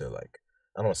desensitized to like,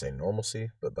 I don't want to say normalcy,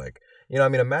 but like, I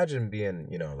mean, imagine being,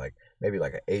 like maybe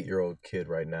like an 8-year-old kid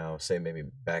right now, say maybe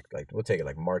back, like we'll take it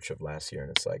like March of last year.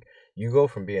 And it's like, you go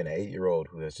from being an 8-year-old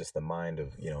who has just the mind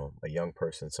of, a young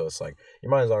person. So it's like, your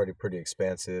mind's already pretty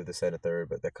expansive, this, that, and the third,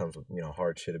 but that comes with,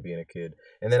 hard shit of being a kid.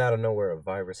 And then out of nowhere, a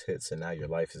virus hits and now your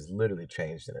life is literally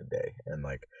changed in a day. And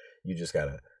like, you just got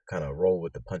to kind of roll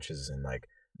with the punches. And like,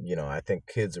 I think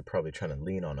kids are probably trying to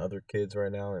lean on other kids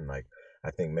right now. And like,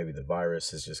 I think maybe the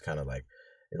virus is just kind of like,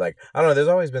 I don't know, there's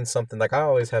always been something, like I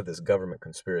always have this government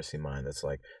conspiracy mind that's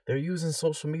like, they're using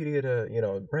social media to,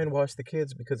 brainwash the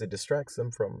kids because it distracts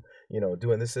them from,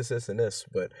 doing this, and this,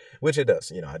 but, which it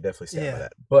does, I definitely stand by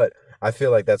that. But I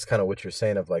feel like that's kind of what you're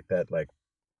saying of like that, like,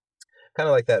 kind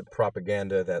of like that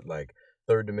propaganda, that like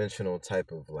third dimensional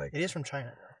type of like. It is from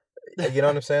China. You know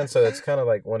what I'm saying? So it's kind of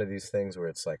like one of these things where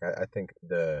it's like, I think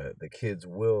the kids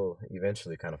will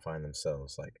eventually kind of find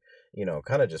themselves like,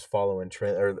 kind of just following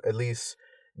trend, or at least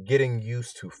getting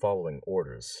used to following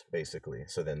orders, basically.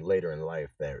 So then later in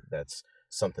life, that's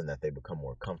something that they become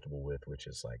more comfortable with, which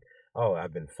is like, oh,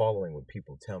 I've been following what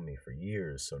people tell me for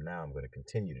years, so now I'm going to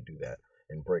continue to do that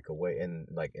and break away. And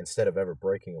like, instead of ever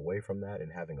breaking away from that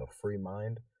and having a free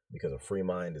mind, because a free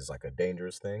mind is like a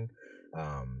dangerous thing,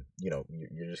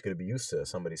 you're just going to be used to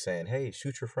somebody saying, hey,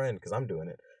 shoot your friend because I'm doing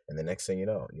it. And the next thing you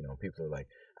know, people are like,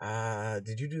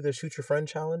 did you do the shoot your friend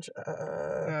challenge?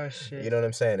 Oh shit. You know what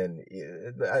I'm saying? And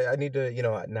I need to,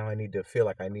 now I need to feel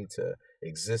like I need to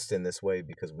exist in this way,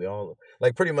 because we all,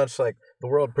 like, pretty much like the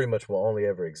world pretty much will only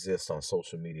ever exist on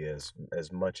social media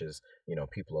as much as,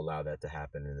 people allow that to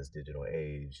happen in this digital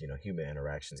age. Human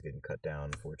interactions getting cut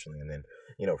down, unfortunately. And then,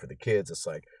 for the kids, it's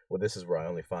like, well, this is where I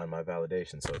only find my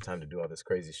validation. So it's time to do all this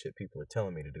crazy shit people are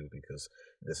telling me to do, because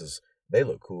they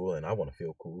look cool and I want to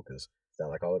feel cool, because it's not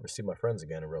like I'll ever see my friends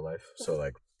again in real life. So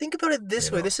like, think about it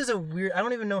this way. This is a weird, I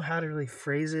don't even know how to really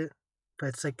phrase it, but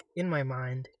it's like in my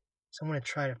mind. So I'm going to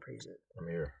try to phrase it. I'm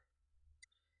here.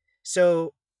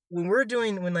 So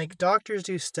when like doctors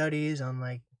do studies on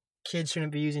like kids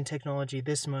shouldn't be using technology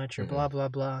this much or blah, blah,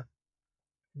 blah,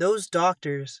 those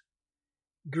doctors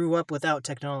grew up without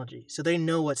technology. So they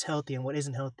know what's healthy and what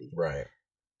isn't healthy. Right.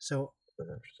 So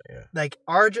yeah. Like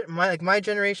my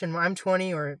generation, I'm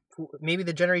 20, or maybe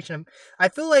the generation I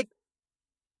feel like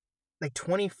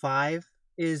 25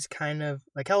 is kind of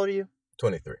like, how old are you?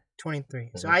 23.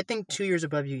 23. So I think 2 years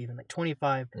above you, even like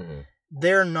 25.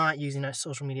 They're not using that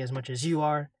social media as much as you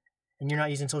are, and you're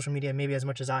not using social media maybe as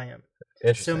much as I am.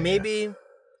 Interesting. So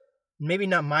maybe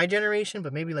not my generation,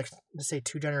 but maybe like, let's say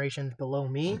 2 generations below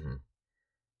me.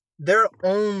 they're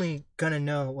only gonna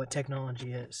know what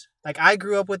technology is. Like I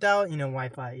grew up without,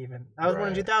 Wi-Fi. Even I was born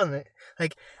in Right. 2000.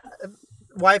 Like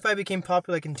Wi-Fi became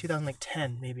popular like in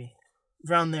 2010, maybe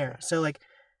around there. So like,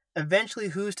 eventually,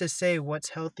 who's to say what's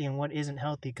healthy and what isn't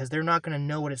healthy? Because they're not gonna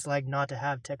know what it's like not to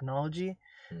have technology.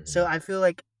 So I feel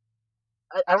like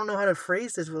I don't know how to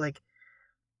phrase this, but like,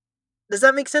 does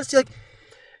that make sense to you? Like,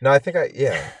 No, I think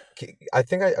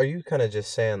are you kind of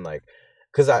just saying like,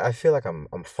 because I feel like I'm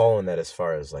following that as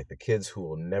far as like the kids who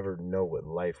will never know what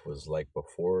life was like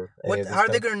before any of this how are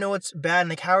they stuff? gonna know what's bad? And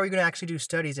like, how are you gonna actually do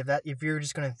studies if you're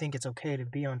just gonna think it's okay to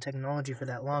be on technology for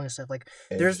that long and stuff? Like,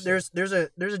 Interesting.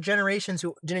 there's a generations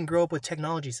who didn't grow up with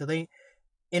technology, so they,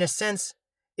 in a sense,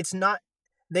 it's not.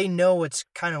 They know what's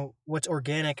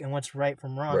organic and what's right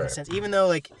from wrong in a Right. sense. Even though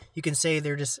like you can say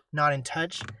they're just not in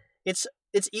touch, it's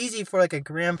easy for like a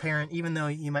grandparent, even though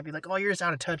you might be like, oh, you're just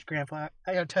out of touch, grandpa.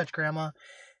 I out of touch, grandma.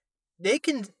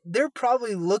 They're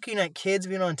probably looking at kids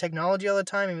being on technology all the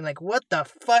time and being like, what the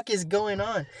fuck is going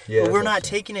on? Yeah, But that's we're not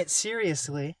interesting. taking it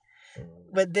seriously. Mm.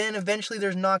 But then eventually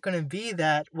there's not going to be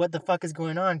that what the fuck is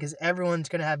going on because everyone's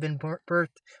going to have been birthed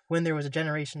when there was a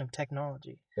generation of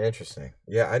technology. Interesting.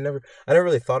 Yeah, I never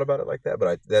really thought about it like that,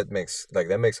 but that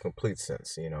makes complete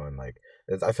sense, and like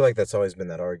I feel like that's always been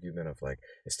that argument of like,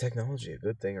 is technology a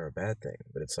good thing or a bad thing?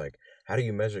 But it's like, how do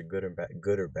you measure good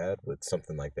or bad with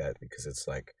something like that? Because it's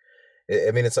like,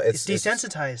 I mean, It's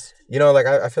desensitized. like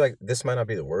I feel like this might not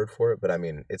be the word for it, but I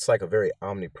mean, it's like a very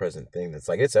omnipresent thing that's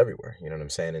like it's everywhere. You know what I'm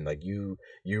saying? And like you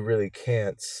really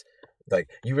can't. Like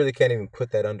you really can't even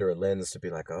put that under a lens to be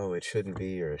like, oh, it shouldn't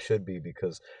be or it should be,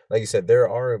 because like you said, there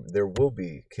will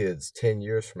be kids 10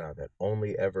 years from now that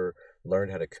only ever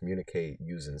learned how to communicate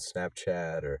using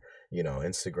Snapchat or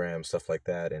Instagram, stuff like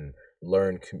that, and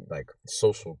learn like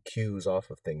social cues off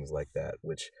of things like that,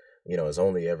 which is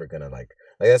only ever gonna like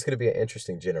that's gonna be an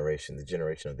interesting generation, the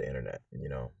generation of the internet,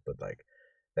 but like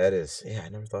that is, yeah, I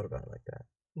never thought about it like that.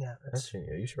 Yeah, That's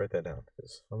you should write that down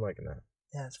because I'm liking that.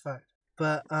 yeah, it's fucked.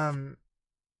 But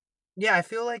yeah, I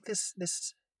feel like this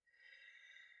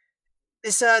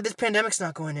pandemic's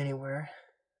not going anywhere.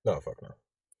 No, fuck no.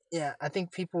 Yeah, I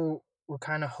think people were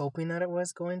kind of hoping that it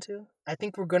was going to. I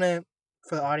think we're gonna,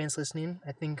 for the audience listening,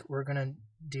 I think we're gonna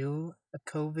do a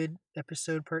COVID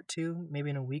episode part 2, maybe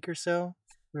in a week or so.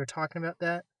 We were talking about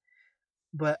that,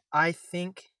 but I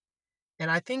think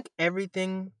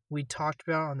everything we talked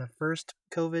about on the first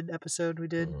COVID episode we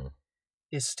did Mm-hmm.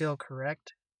 is still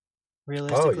correct. Oh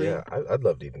Realistically, yeah, I'd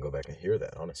love to even go back and hear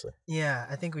that, honestly. yeah,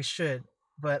 I think we should.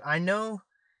 But I know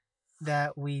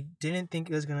that we didn't think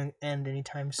it was gonna end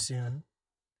anytime soon,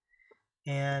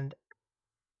 and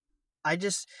I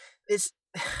just it's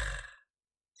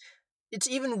it's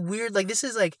even weird. Like this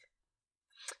is like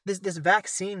this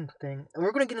vaccine thing.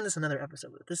 We're gonna get into this in another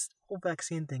episode. But this whole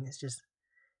vaccine thing is just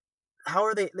how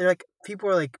are they? They're like people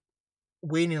are like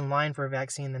waiting in line for a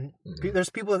vaccine. And there's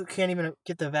people that can't even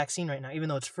get the vaccine right now, even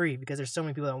though it's free because there's so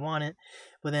many people that want it.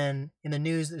 But then in the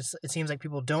news, it seems like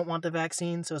people don't want the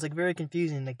vaccine, so it's like very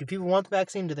confusing. Like, do people want the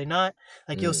vaccine? Do they not?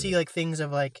 Like, you'll see like things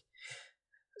of like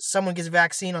someone gets a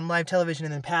vaccine on live television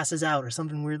and then passes out or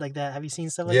something weird like that. Have you seen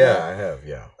stuff like that? Yeah, I have.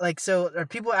 Yeah. Like, so are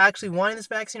people actually wanting this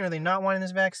vaccine or are they not wanting this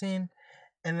vaccine?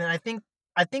 And then I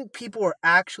think people are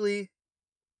actually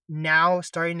now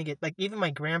starting to get, like, even my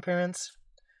grandparents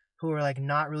who are like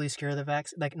not really scared of the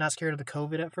vaccine, like not scared of the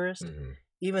COVID at first,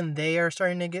 even they are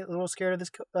starting to get a little scared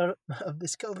of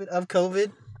this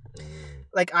COVID.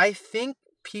 Like, I think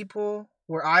people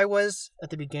where I was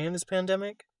at the beginning of this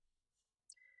pandemic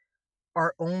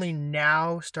are only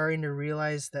now starting to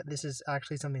realize that this is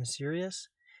actually something serious.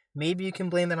 Maybe you can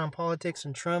blame that on politics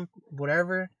and Trump,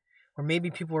 whatever. Or maybe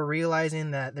people are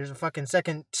realizing that there's a fucking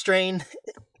second strain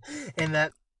and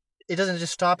that it doesn't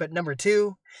just stop at number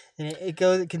 2 and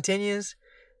it continues.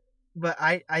 But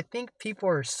I think people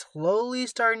are slowly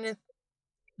starting to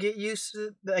get used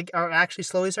to, like, are actually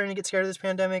slowly starting to get scared of this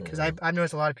pandemic, because I've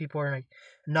noticed a lot of people are like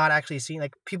not actually seeing,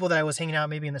 like, people that I was hanging out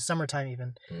maybe in the summertime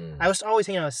even. I was always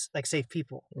hanging out with like safe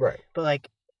people, Right. but like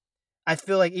I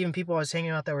feel like even people I was hanging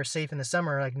out that were safe in the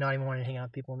summer are like not even wanting to hang out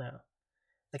with people now.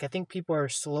 Like, I think people are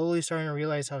slowly starting to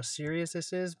realize how serious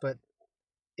this is, but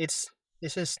this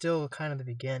is still kind of the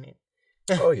beginning.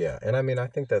 Oh yeah, and I mean, I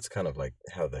think that's kind of like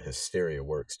how the hysteria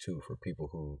works too, for people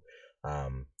who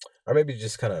are maybe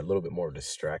just kind of a little bit more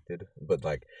distracted. But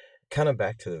like, kind of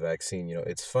back to the vaccine,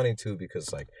 it's funny too,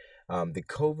 because like the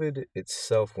COVID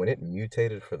itself, when it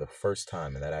mutated for the first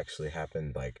time, and that actually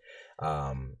happened, like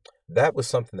that was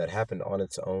something that happened on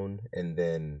its own, and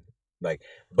then like,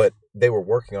 but they were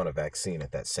working on a vaccine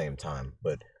at that same time.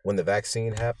 But when the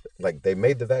vaccine happened, like they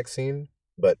made the vaccine,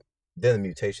 but then the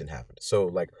mutation happened. So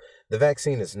like the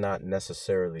vaccine is not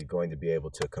necessarily going to be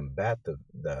able to combat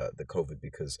the COVID,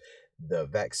 because the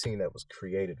vaccine that was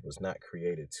created was not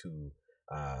created to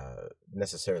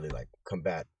necessarily like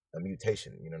combat a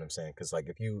mutation. You know what I'm saying? Because like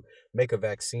if you make a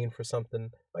vaccine for something,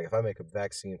 like if I make a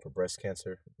vaccine for breast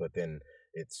cancer, but then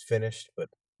it's finished, but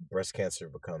breast cancer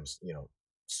becomes,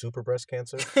 super breast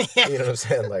cancer. You know what I'm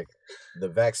saying? Like the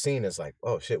vaccine is like,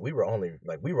 oh shit, we were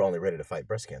only ready to fight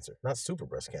breast cancer, not super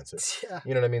breast cancer. Yeah.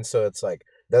 You know what I mean? So it's like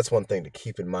that's one thing to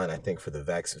keep in mind, I think, for the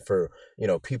vaccine, for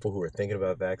people who are thinking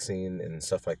about vaccine and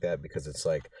stuff like that, because it's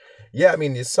like, yeah, I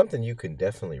mean, it's something you can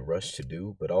definitely rush to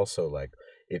do, but also like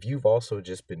if you've also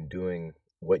just been doing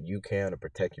what you can to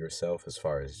protect yourself, as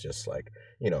far as just like,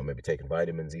 maybe taking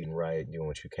vitamins, eating right, doing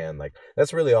what you can, like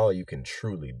that's really all you can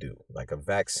truly do. Like a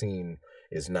vaccine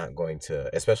is not going to,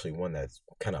 especially one that's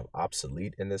kind of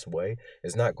obsolete in this way,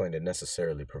 is not going to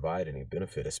necessarily provide any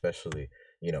benefit, especially,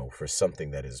 for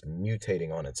something that is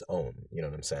mutating on its own. You know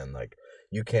what I'm saying? Like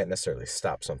you can't necessarily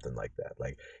stop something like that.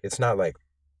 Like it's not like,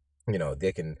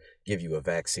 they can give you a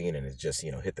vaccine and it's just,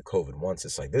 hit the COVID once.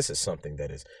 It's like, this is something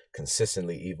that is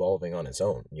consistently evolving on its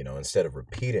own, instead of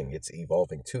repeating, it's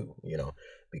evolving too,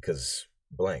 because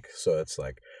blank. So it's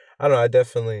like, I don't know. I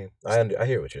definitely, I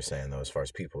hear what you're saying though, as far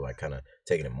as people like kind of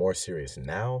taking it more serious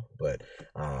now. But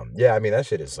yeah, I mean, that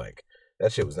shit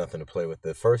was nothing to play with.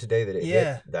 The first day that it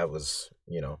hit, that was,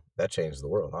 that changed the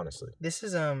world, honestly. This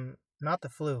is not the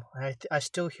flu. I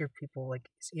still hear people, like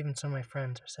even some of my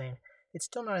friends are saying, it's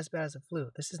still not as bad as the flu.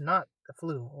 This is not the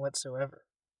flu whatsoever.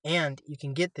 And you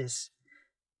can get this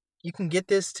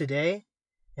today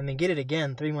and then get it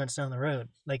again 3 months down the road.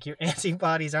 Like your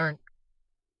antibodies aren't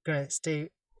going to stay.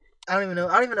 I don't even know.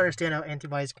 I don't even understand how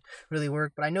antibodies really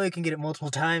work, but I know you can get it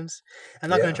multiple times. I'm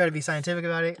not going to try to be scientific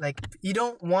about it. Like, you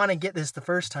don't want to get this the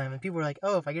first time. And people are like,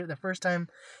 oh, if I get it the first time,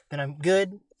 then I'm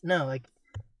good. No, like,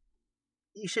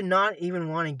 you should not even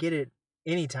want to get it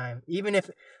anytime. Even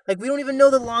if, like, we don't even know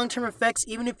the long-term effects.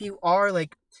 Even if you are,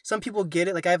 like, some people get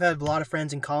it. Like, I've had a lot of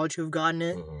friends in college who have gotten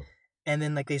it. Mm-hmm. And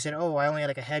then, like, they said, oh, I only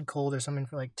had, like, a head cold or something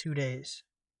for, like, 2 days.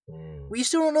 We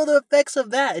still don't know the effects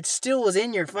of that. It still was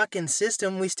in your fucking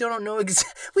system. We still don't know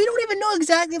we don't even know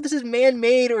exactly if this is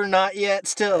man-made or not yet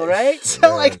still, right?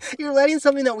 So, like, you're letting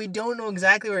something that we don't know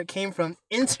exactly where it came from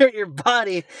insert your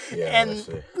body. Yeah, and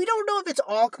we don't know if it's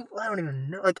all... I don't even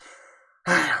know. Like,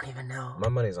 I don't even know. My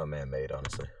money's on man-made,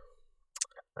 honestly.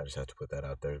 I just have to put that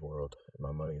out there, world.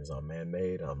 My money is on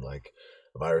man-made. I'm like,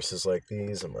 viruses like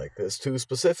these, I'm like, this too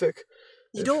specific.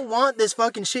 You don't want this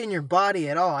fucking shit in your body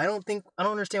at all. I don't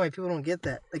understand why people don't get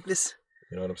that. Like this.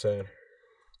 You know what I'm saying?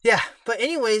 Yeah. But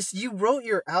anyways, you wrote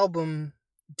your album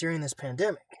during this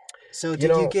pandemic. So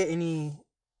did you get any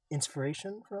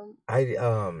inspiration from?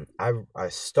 I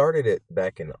started it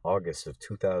back in August of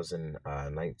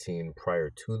 2019, prior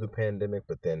to the pandemic,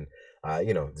 but then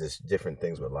just different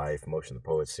things with life, Motion the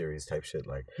Poet series type shit,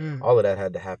 like all of that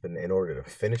had to happen in order to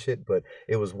finish it. But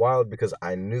it was wild because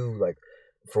I knew, like,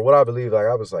 for what I believe, like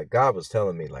I was like, God was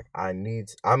telling me, like, I'm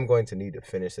going to need to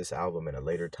finish this album in a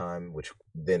later time, which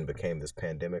then became this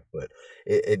pandemic. But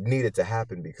it needed to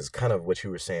happen because kind of what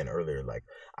you were saying earlier, like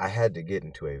I had to get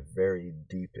into a very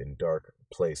deep and dark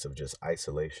place of just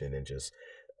isolation and just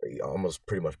almost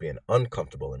pretty much being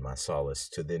uncomfortable in my solace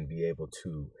to then be able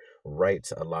to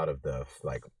write a lot of the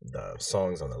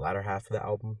songs on the latter half of the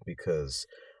album, because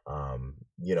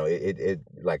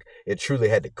it truly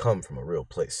had to come from a real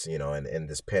place, and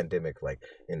this pandemic like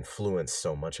influenced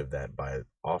so much of that by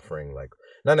offering, like,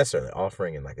 not necessarily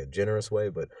offering in like a generous way,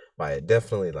 but by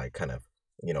definitely like kind of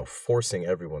forcing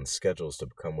everyone's schedules to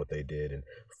become what they did, and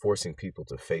forcing people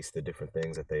to face the different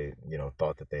things that they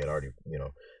thought that they had already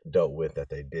dealt with, that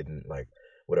they didn't, like,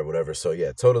 whatever. So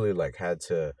yeah, totally like had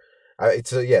to.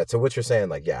 To what you're saying,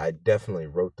 like, yeah, I definitely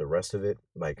wrote the rest of it,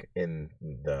 like, in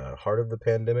the heart of the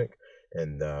pandemip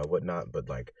and whatnot, but,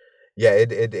 like, yeah,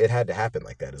 it had to happen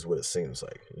like that, is what it seems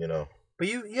like, But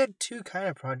you had two kind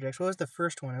of projects. What was the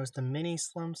first one? It was the mini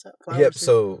Slum Set Flowers? Yep,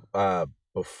 so,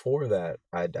 before that,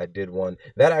 I did one,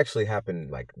 that actually happened,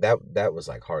 like, that was,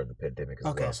 like, heart of the pandemic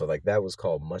as well, so, like, that was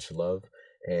called Much Love,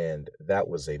 and that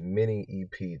was a mini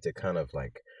EP to kind of,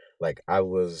 like, I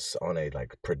was on a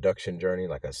like production journey,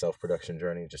 like a self-production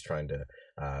journey, just trying to,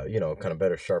 kind of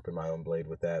better sharpen my own blade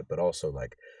with that, but also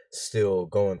like still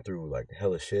going through like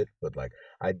hella shit. But like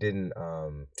I didn't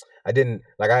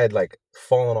like, I had like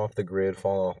fallen off the grid,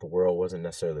 fallen off the world, wasn't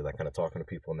necessarily like kind of talking to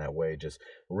people in that way, just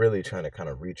really trying to kind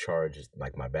of recharge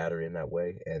like my battery in that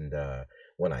way. And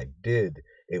when I did,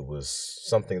 it was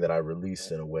something that I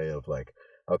released in a way of like,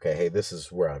 okay, hey, this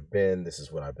is where I've been, this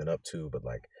is what I've been up to, but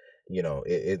like,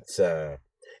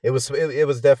 it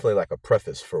was definitely like a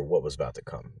preface for what was about to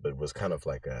come, but it was kind of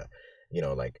like a,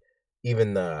 like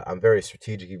even I'm very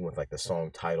strategic even with like the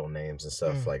song title names and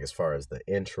stuff, like as far as the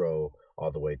intro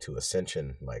all the way to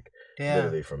Ascension, like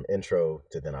literally from intro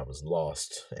to then I was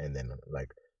lost, and then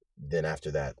like then after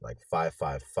that like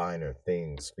 555 finer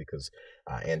things, because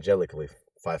angelically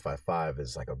 555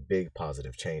 is like a big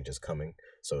positive change is coming,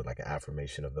 so like an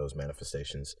affirmation of those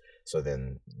manifestations. So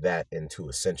then that into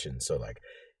Ascension, so like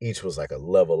each was like a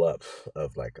level up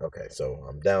of like, okay, so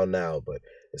I'm down now, but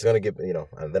it's gonna get,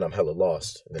 and then I'm hella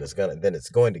lost, and then it's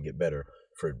going to get better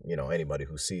for anybody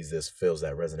who sees this, feels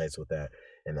that, resonates with that.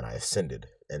 And then I ascended,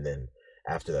 and then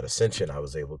after that ascension I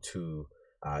was able to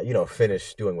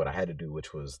finish doing what I had to do,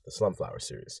 which was the Slumflower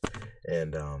series.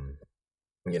 And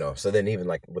so then even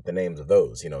like with the names of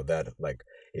those, that like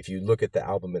if you look at the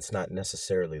album, it's not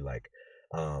necessarily like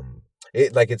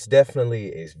it's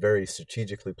definitely a very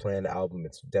strategically planned album.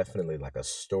 It's definitely like a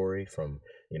story from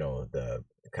the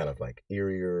kind of like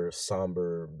eerier,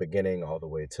 somber beginning all the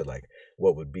way to like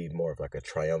what would be more of like a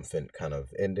triumphant kind of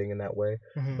ending in that way.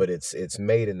 But it's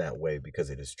made in that way because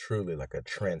it is truly like a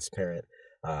transparent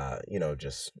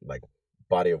just like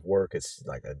body of work. It's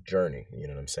like a journey, you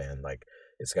know what I'm saying? Like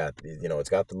it's got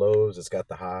the lows, it's got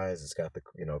the highs, it's got the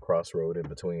crossroad in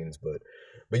betweens, but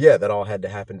yeah, that all had to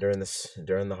happen during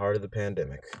the heart of the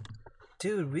pandemic.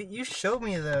 Dude, you showed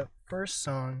me the first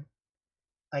song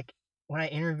like when I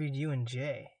interviewed you and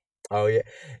Jay. Oh yeah,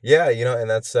 and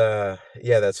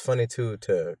that's funny too.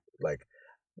 To like,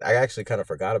 I actually kind of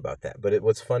forgot about that. But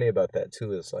what's funny about that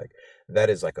too is like that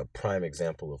is like a prime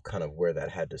example of kind of where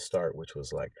that had to start, which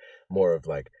was like more of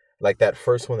like that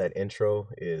first one. That intro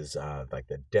is like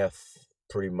the death,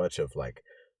 pretty much, of like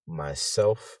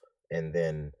myself, and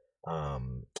then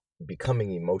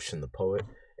becoming Emotion the poet,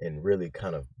 and really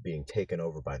kind of being taken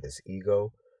over by this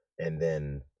ego, and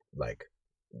then like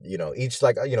each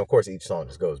like of course each song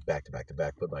just goes back to back to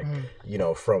back, but like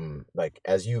from like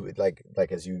as you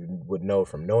as you would know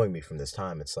from knowing me from this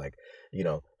time, it's like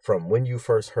from when you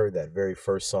first heard that very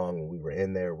first song, when we were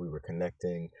in there, we were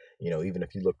connecting, even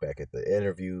if you look back at the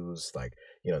interviews, like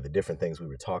the different things we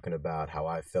were talking about, how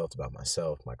I felt about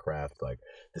myself, my craft, like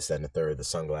this, that, and the third, the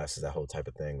sunglasses, that whole type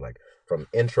of thing, like from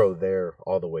intro there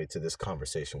all the way to this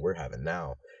conversation we're having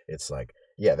now, it's like,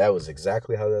 yeah, that was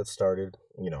exactly how that started.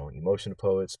 Emotion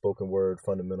poet, spoken word,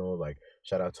 fundamental, like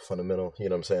shout out to fundamental, you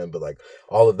know what I'm saying? But like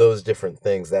all of those different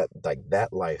things, that like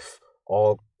that life,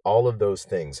 all of those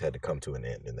things had to come to an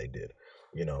end, and they did,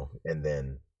 and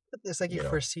then it's like you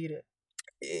foreseed it.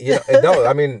 No,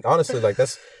 I mean, honestly, like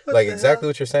that's like exactly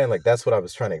what you're saying. Like that's what I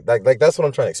was trying to like that's what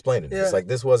I'm trying to explain. It. It's like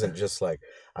this wasn't just like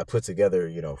I put together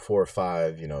 4 or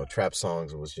 5 trap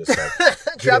songs. It was just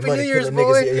like Trapping New Year's,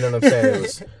 boy. You know what I'm saying? It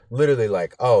was literally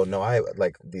like, oh no, I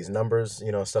like these numbers,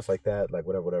 stuff like that, like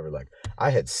whatever. Like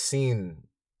I had seen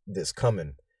this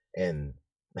coming and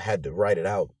had to write it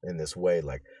out in this way.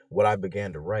 Like what I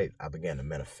began to write, I began to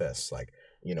manifest. Like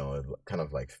kind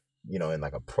of like in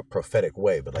like a prophetic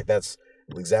way. But like that's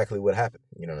exactly what happened,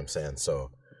 you know what I'm saying?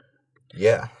 So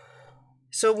yeah,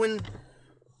 so when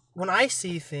I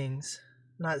see things,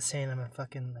 not saying I'm a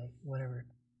fucking like whatever,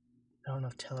 I don't know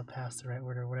if telepath's the right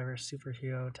word or whatever,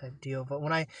 superhero type deal, but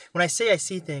when I say I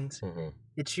see things,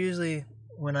 it's usually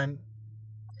when I'm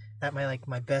at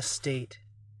my best state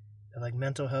of like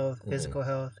mental health, physical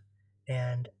health,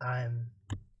 and I'm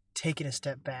taking a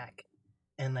step back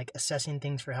and like assessing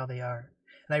things for how they are.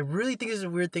 And I really think this is a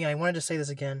weird thing. I wanted to say this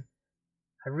again.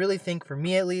 I really think, for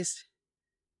me at least,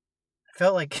 I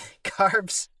felt like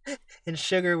carbs and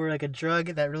sugar were like a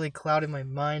drug that really clouded my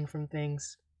mind from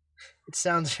things. It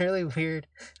sounds really weird,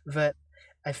 but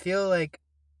I feel like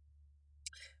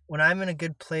when I'm in a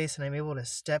good place and I'm able to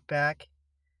step back,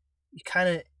 you kind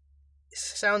of, it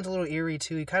sounds a little eerie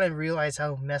too, you kind of realize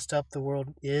how messed up the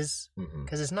world is,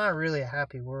 because it's not really a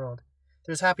happy world.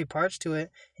 There's happy parts to it,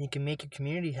 and you can make your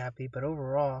community happy, but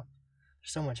overall,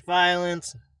 there's so much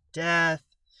violence, death,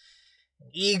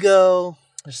 ego.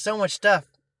 There's so much stuff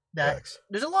that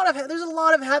there's a lot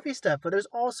of happy stuff, but there's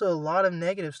also a lot of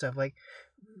negative stuff. Like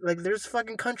there's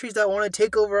fucking countries that want to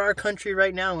take over our country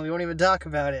right now, and we won't even talk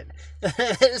about it.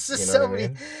 It's just so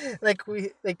many.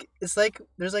 It's like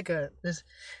there's like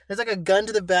a gun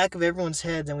to the back of everyone's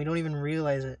heads, and we don't even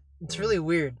realize it. It's really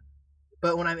weird.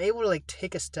 But when I'm able to like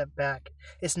take a step back,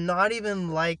 it's not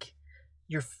even like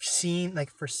you're foreseeing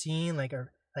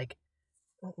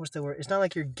what's the word? It's not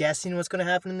like you're guessing what's going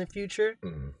to happen in the future.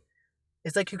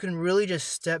 It's like you can really just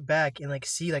step back and like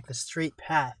see like the straight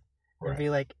path, and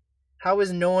be like, how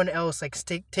is no one else like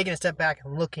taking a step back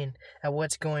and looking at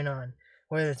what's going on?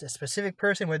 Whether it's a specific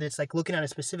person, whether it's like looking at a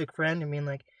specific friend and being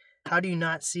like, how do you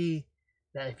not see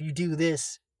that if you do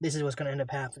this, this is what's going to end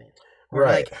up happening. Or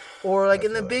Right. like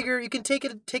in the bigger, you can take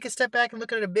a step back and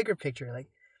look at a bigger picture. Like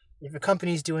if a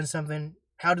company's doing something,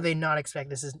 how do they not expect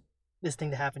this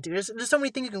thing to happen to? There's so many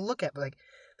things you can look at, but like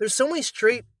there's so many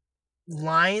straight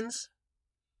lines,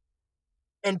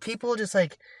 and people just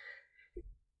like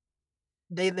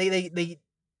they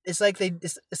it's like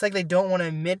they don't want to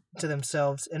admit to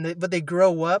themselves, but they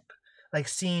grow up like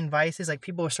seeing vices. Like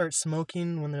people start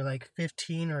smoking when they're like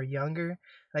 15 or younger.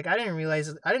 Like I didn't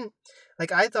realize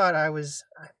I thought I was.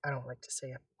 I don't like to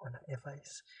say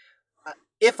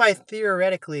if I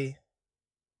theoretically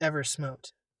ever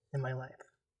smoked in my life.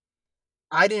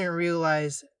 I didn't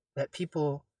realize that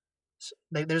people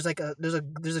like there's a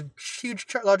huge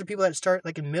large of people that start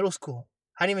like in middle school.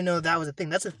 I didn't even know that was a thing.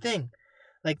 That's a thing.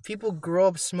 Like people grow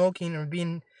up smoking or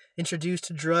being introduced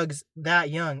to drugs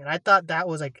that young, and I thought that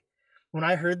was like when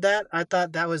I heard that, I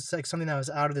thought that was like something that was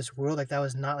out of this world. Like that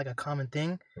was not like a common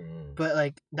thing, but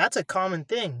like that's a common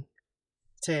thing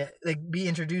to like be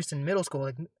introduced in middle school.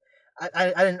 Like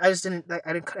I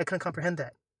couldn't comprehend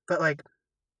that. But like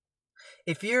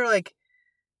if you're like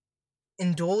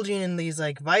indulging in these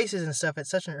like vices and stuff at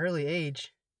such an early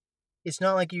age, it's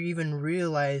not like you even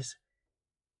realize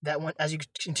that as you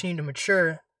continue to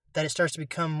mature, that it starts to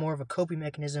become more of a coping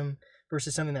mechanism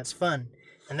versus something that's fun.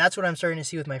 And that's what I'm starting to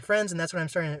see with my friends, and that's what I'm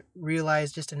starting to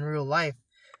realize just in real life,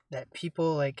 that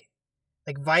people like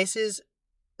vices,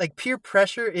 like peer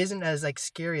pressure isn't as like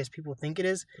scary as people think it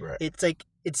is. Right. It's like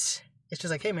it's just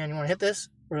like, hey man, you want to hit this?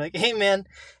 Or like, hey man,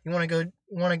 you want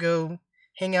to go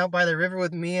hang out by the river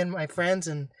with me and my friends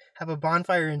and have a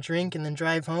bonfire and drink and then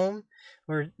drive home?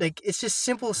 Or like it's just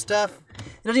simple stuff.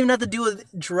 It doesn't even have to do with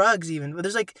drugs even. But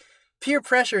there's like peer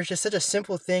pressure is just such a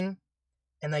simple thing.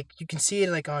 And like you can see it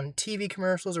like on TV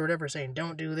commercials or whatever saying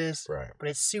don't do this. Right. But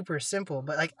it's super simple.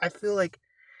 But like I feel like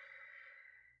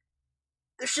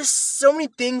there's just so many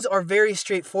things are very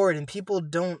straightforward, and people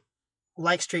don't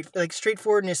like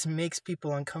straightforwardness makes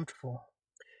people uncomfortable.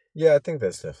 Yeah, I think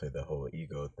that's definitely the whole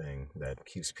ego thing that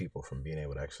keeps people from being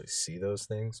able to actually see those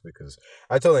things, because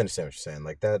I totally understand what you're saying.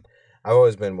 Like that, I've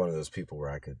always been one of those people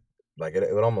where I could, like,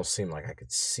 it would almost seem like I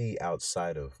could see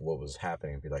outside of what was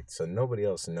happening and be like, so nobody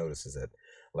else notices it.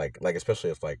 Like especially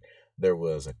if like there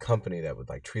was a company that would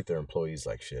like treat their employees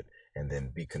like shit and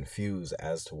then be confused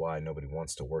as to why nobody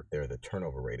wants to work there. The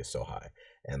turnover rate is so high.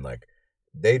 And like,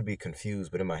 they'd be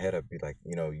confused, but in my head I'd be like,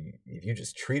 if you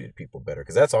just treated people better,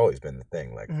 because that's always been the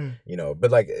thing, like,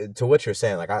 but like to what you're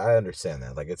saying, like I understand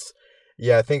that, like it's,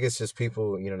 yeah, I think it's just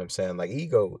people, you know what I'm saying, like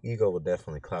ego will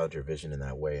definitely cloud your vision in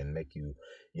that way and make you,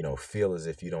 feel as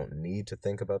if you don't need to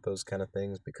think about those kind of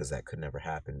things, because that could never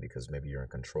happen, because maybe you're in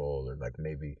control, or like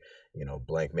maybe,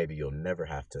 maybe you'll never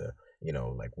have to,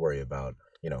 like worry about,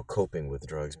 coping with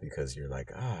drugs, because you're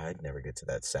like, I'd never get to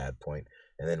that sad point.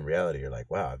 And then in reality, you're like,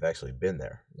 wow, I've actually been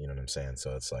there. You know what I'm saying?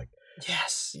 So it's like,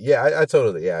 yes, yeah, I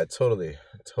totally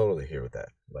hear with that.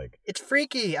 Like, it's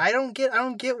freaky. I don't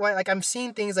get why. Like I'm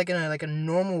seeing things like in a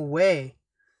normal way,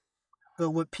 but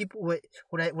what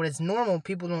is normal,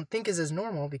 people don't think is as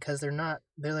normal, because they're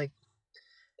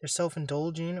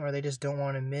self-indulging, or they just don't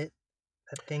want to admit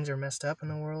that things are messed up in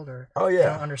the world, or they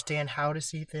don't understand how to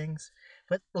see things.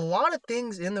 But a lot of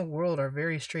things in the world are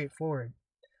very straightforward.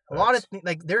 A lot of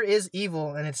like there is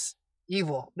evil and it's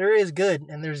evil. There is good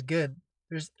and there's good.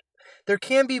 There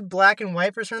can be black and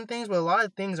white for certain things, but a lot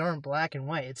of things aren't black and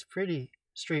white. It's pretty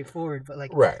straightforward, but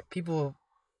like people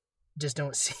just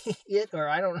don't see it, or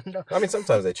I don't know. I mean,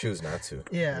 sometimes they choose not to.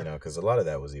 Yeah. Because a lot of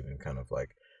that was even kind of like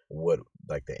what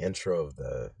like the intro of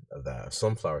the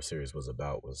Sunflower series was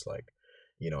about, was like,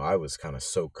 I was kind of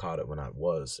so caught up when I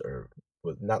was, or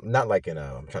was not like in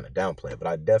a, I'm trying to downplay it, but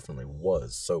I definitely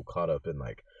was so caught up in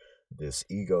like this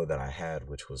ego that I had,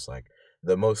 which was like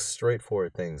the most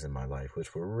straightforward things in my life,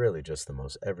 which were really just the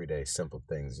most everyday simple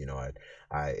things.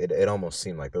 It almost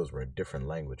seemed like those were a different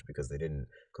language, because they didn't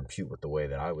compute with the way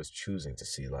that I was choosing to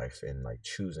see life, and like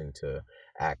choosing to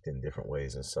act in different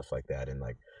ways and stuff like that. And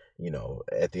like,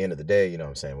 at the end of the day, what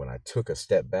I'm saying, when I took a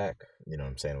step back, what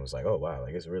I'm saying, it was like, oh wow,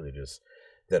 like it's really just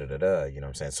what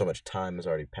I'm saying, so much time has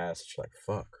already passed, it's like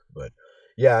fuck. But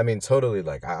yeah, I mean, totally,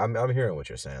 like I'm hearing what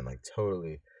you're saying, like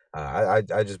totally. I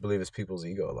just believe it's people's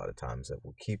ego a lot of times that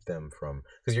will keep them from,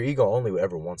 because your ego only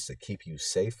ever wants to keep you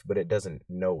safe, but it doesn't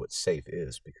know what safe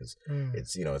is, because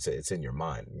it's it's in your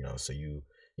mind, so you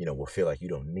will feel like you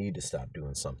don't need to stop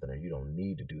doing something, or you don't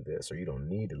need to do this, or you don't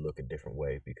need to look a different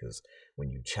way, because when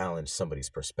you challenge somebody's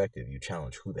perspective, you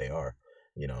challenge who they are,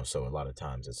 so a lot of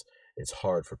times it's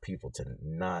hard for people to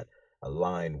not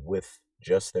align with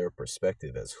just their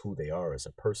perspective as who they are as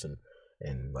a person,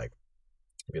 and like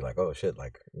be like, oh shit,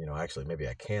 like, actually maybe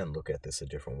I can look at this a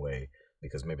different way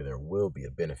because maybe there will be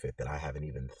a benefit that I haven't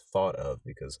even thought of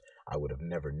because I would have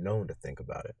never known to think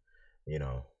about it, you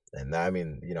know. And I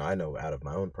mean, I know out of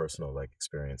my own personal like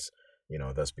experience,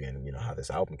 thus being, how this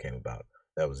album came about,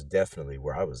 that was definitely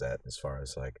where I was at as far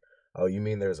as like, oh, you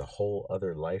mean there's a whole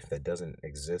other life that doesn't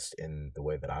exist in the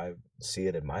way that I see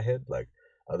it in my head? Like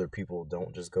other people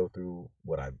don't just go through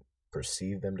what I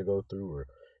perceive them to go through, or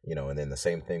and then the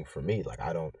same thing for me. Like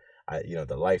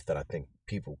the life that I think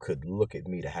people could look at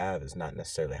me to have is not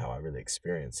necessarily how I really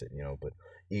experience it, but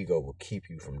ego will keep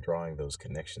you from drawing those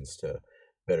connections to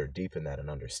better deepen that and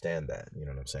understand that, you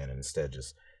know what I'm saying? And instead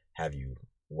just have you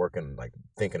working, like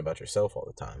thinking about yourself all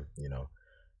the time,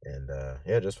 and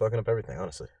yeah, just fucking up everything,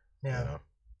 honestly. Yeah.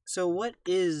 So what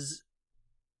is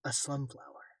a slum flower?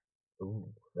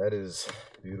 Ooh, that is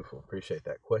beautiful. Appreciate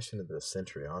that. Question of the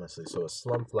century, honestly. So a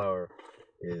slum flower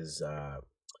is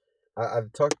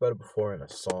I've talked about it before in a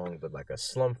song, but like a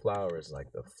slum flower is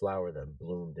like the flower that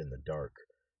bloomed in the dark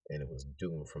and it was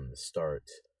doomed from the start.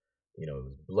 It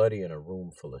was bloody in a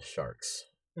room full of sharks.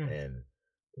 And,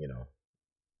 you know,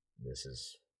 this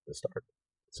is the start.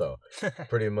 So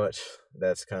pretty much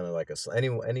that's kind of like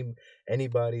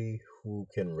anybody who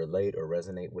can relate or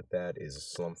resonate with that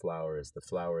is slum flower is the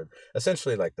flower,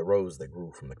 essentially like the rose that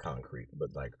grew from the concrete, but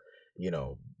like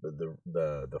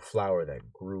the flower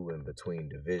that grew in between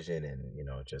division and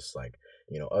just like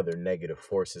other negative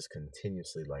forces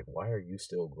continuously, like why are you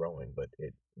still growing? But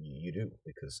you do,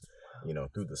 because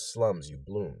through the slums you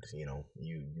bloomed,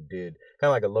 you did kind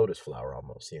of like a lotus flower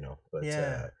almost, but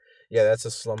yeah, that's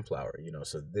a slum flower,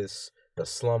 so the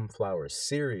slum flower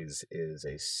series is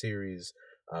a series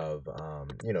of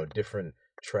different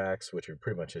tracks which are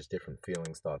pretty much just different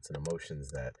feelings, thoughts, and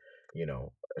emotions that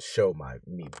show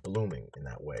me blooming in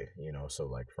that way, so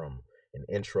like from an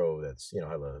intro that's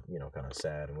hella kind of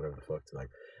sad and whatever the fuck, to like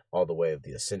all the way of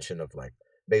the ascension of like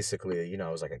basically I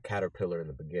was like a caterpillar in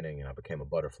the beginning and I became a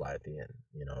butterfly at the end,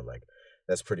 like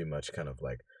that's pretty much kind of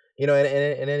like and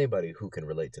anybody who can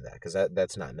relate to that, because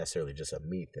that's not necessarily just a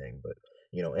me thing, but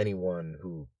anyone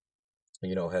who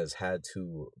has had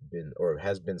to been or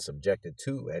has been subjected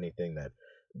to anything that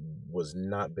was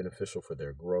not beneficial for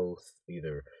their growth,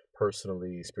 either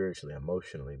personally, spiritually,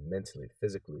 emotionally, mentally,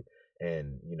 physically,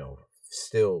 and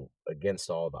still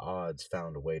against all the odds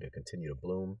found a way to continue to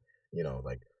bloom,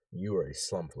 like you are a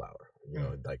slum flower,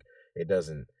 like it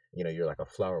doesn't, you're like a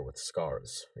flower with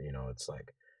scars, it's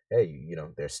like, hey,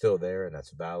 they're still there and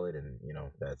that's valid, and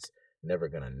that's never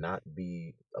gonna not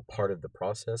be a part of the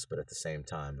process, but at the same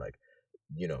time, like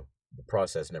the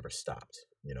process never stopped,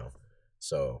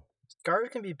 so Scars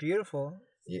can be beautiful.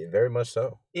 Yeah, very much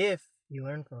so. If you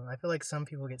learn from them. I feel like some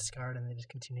people get scarred and they just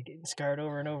continue getting scarred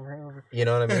over and over and over. You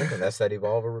know what I mean? And that's that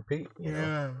evolve or repeat,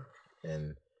 Yeah.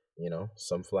 And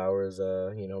some flowers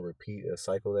repeat a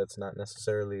cycle that's not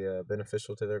necessarily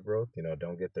beneficial to their growth.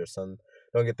 Don't get their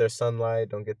sunlight,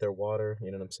 don't get their water, you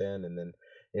know what I'm saying? And then,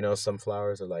 some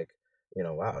flowers are like,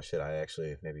 wow, shit, I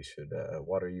actually maybe should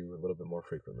water you a little bit more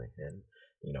frequently. And,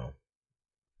 you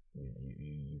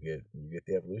get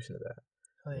the evolution of that.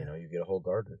 Oh, yeah. You get a whole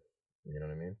garden. You know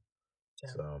what I mean?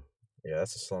 Damn. So yeah,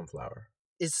 that's a slum flower.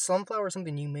 Is sunflower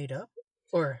something you made up?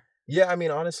 Or Yeah, I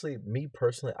mean, honestly, me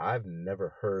personally, I've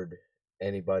never heard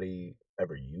anybody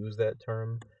ever use that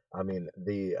term. I mean,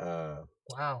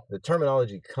 wow. the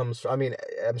terminology comes from, I mean,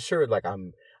 I'm sure like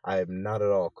I'm not at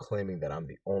all claiming that I'm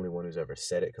the only one who's ever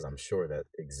said it, because I'm sure that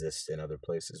exists in other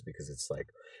places, because it's like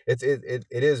it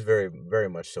is very very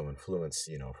much so influenced,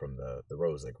 from the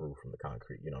rose that grew from the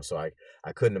concrete, so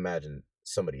I couldn't imagine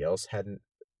somebody else had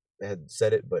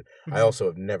said it, but I also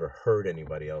have never heard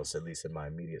anybody else, at least in my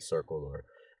immediate circle, or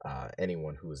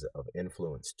anyone who is of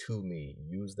influence to me,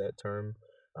 use that term,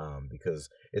 because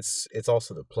it's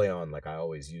also the play on, like I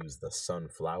always use the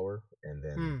sunflower, and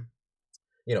then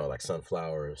like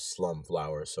sunflower, slum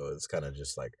flower, so it's kind of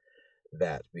just like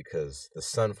that, because the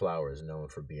sunflower is known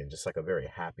for being just like a very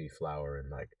happy flower, and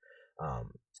like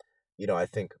I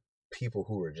think people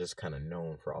who are just kind of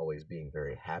known for always being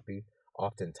very happy,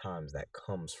 oftentimes that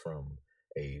comes from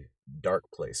a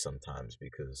dark place sometimes,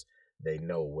 because they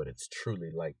know what it's truly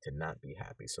like to not be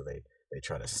happy, so they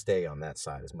try to stay on that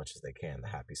side as much as they can, the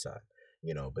happy side,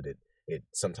 but it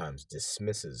sometimes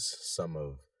dismisses some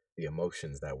of the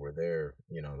emotions that were there,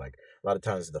 like a lot of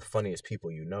times the funniest people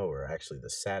are actually the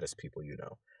saddest people, you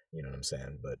know what I'm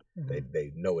saying, but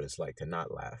they know what it's like to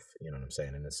not laugh, you know what I'm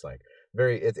saying, and it's like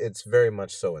it's very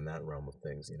much so in that realm of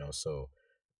things, so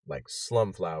like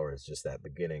slum flower is just that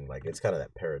beginning, like it's kind of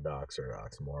that paradox or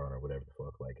oxymoron or whatever the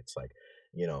fuck, like it's like,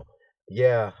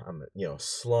 yeah, I'm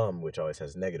slum, which always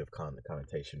has negative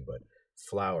connotation, but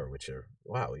flower, which are,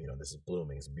 wow, this is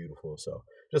blooming, it's beautiful. So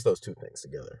just those two things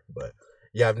together. But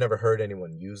yeah, I've never heard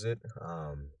anyone use it.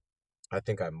 I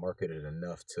think I marketed it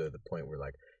enough to the point where,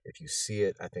 like, if you see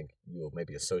it, I think you'll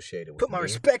maybe associate it with Put my me.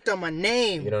 respect on my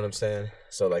name. You know what I'm saying?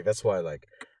 So, like, that's why, like,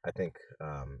 I think,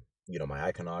 my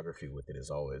iconography with it is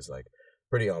always, like,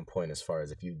 pretty on point as far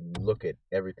as if you look at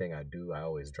everything I do, I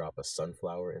always drop a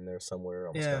sunflower in there somewhere,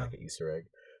 almost kind of like an Easter egg.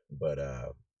 But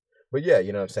yeah,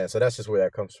 you know what I'm saying? So that's just where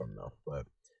that comes from, though. But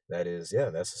that's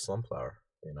a sunflower,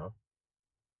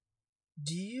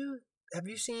 Have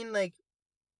you seen, like,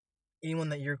 anyone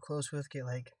that you're close with get,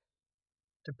 like,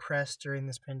 depressed during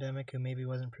this pandemic who maybe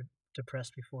wasn't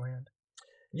depressed beforehand?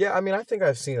 Yeah, I mean, I think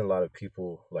I've seen a lot of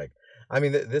people, like, I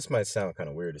mean, this might sound kind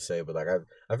of weird to say, but, like,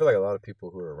 I feel like a lot of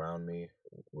people who are around me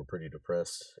were pretty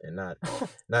depressed, and not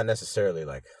necessarily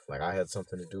like I had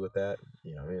something to do with that.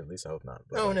 I mean, at least I hope not.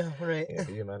 But, no, right. Yeah,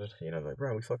 can you imagine? Like,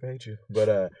 Brian, we fucking hate you.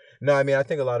 But no, I mean, I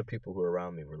think a lot of people who are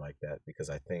around me were like that because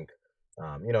I think,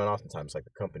 and oftentimes, like, the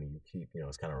company you keep,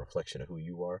 it's kind of a reflection of who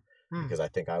you are. Because I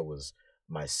think I was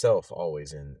myself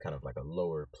always in kind of like a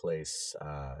lower place,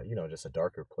 just a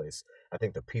darker place. I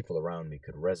think the people around me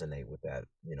could resonate with that,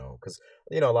 because,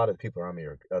 a lot of the people around me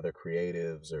are other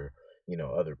creatives or,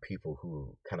 other people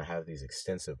who kind of have these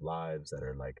extensive lives that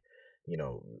are like,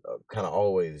 kind of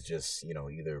always just,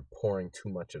 either pouring too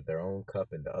much of their own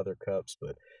cup into other cups,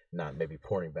 but not maybe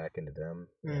pouring back into them.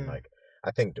 And, like,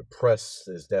 I think depressed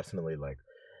is definitely like,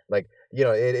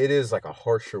 it is like a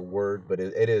harsher word, but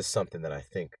it is something that I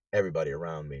think everybody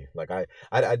around me, like, I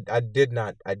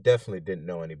definitely didn't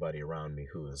know anybody around me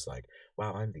who was like,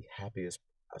 wow, I'm the happiest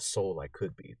soul I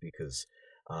could be, because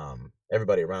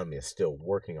everybody around me is still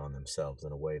working on themselves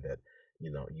in a way that,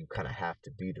 you kind of have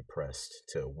to be depressed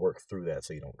to work through that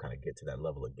so you don't kind of get to that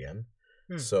level again.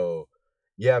 So,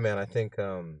 yeah, man, I think,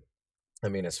 I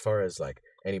mean, as far as, like,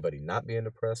 anybody not being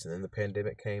depressed and then the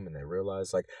pandemic came and they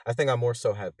realized, like, I think I more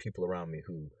so have people around me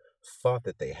who thought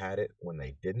that they had it when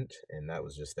they didn't, and that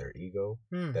was just their ego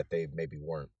that they maybe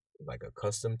weren't, like,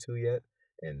 accustomed to yet.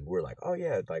 And we're like, oh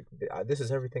yeah, like, this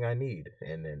is everything I need.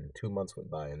 And then 2 months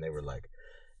went by and they were like,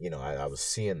 I was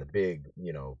seeing the big,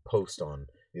 post on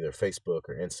either Facebook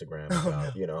or Instagram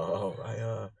about,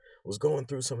 I was going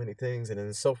through so many things, and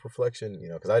in self-reflection,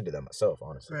 because I did that myself,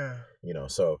 honestly.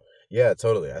 So yeah,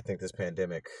 totally. I think this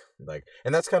pandemic, like,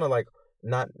 and that's kind of like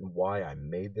not why I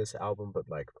made this album, but,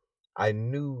 like, I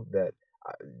knew that,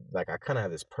 I kind of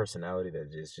have this personality that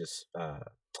is just,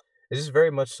 it's just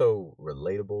very much so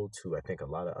relatable to, I think, a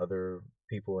lot of other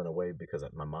people in a way, because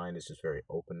my mind is just very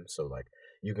open. So, like,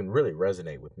 you can really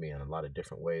resonate with me in a lot of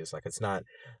different ways. Like, it's not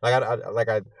like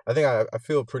I think I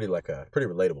feel pretty like a pretty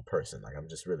relatable person. Like, I'm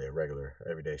just really a regular,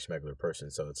 everyday schmegular person.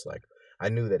 So it's like, I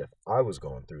knew that if I was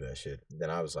going through that shit, then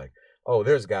I was like, oh,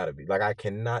 there's got to be, like, I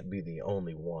cannot be the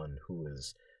only one who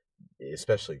is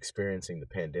especially experiencing the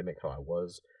pandemic how I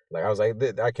was. Like, I was like,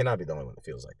 I cannot be the only one that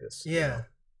feels like this. Yeah.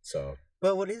 So.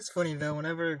 But what is funny, though,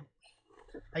 whenever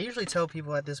I usually tell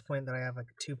people at this point that I have, like,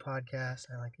 2 podcasts,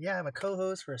 and I'm like, yeah, I have a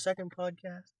co-host for a second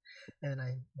podcast, and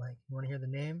I'm like, you want to hear the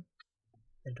name?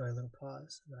 And do a little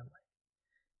pause, and I'm like,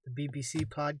 the BBC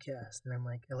podcast, and I'm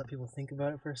like, I let people think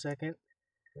about it for a second,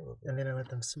 and then I let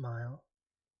them smile,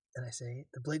 and I say,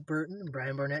 the Blake Burton and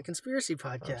Brian Barnett Conspiracy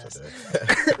Podcast.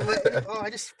 But,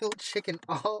 I just spilled chicken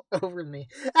all over me.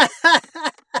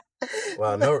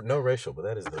 Wow, no racial, but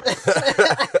that is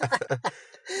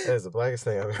the blackest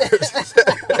thing I've ever said.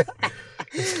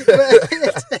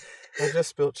 I just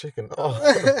spilled chicken.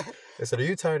 I said, are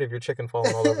you tired of your chicken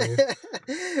falling all over you?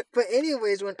 But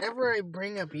anyways, whenever I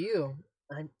bring up you,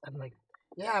 I'm like,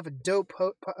 yeah, I have a dope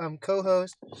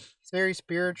co-host. It's very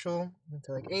spiritual,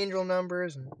 into, like, angel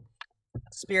numbers and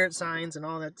spirit signs and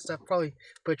all that stuff. Probably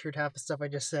butchered half the stuff I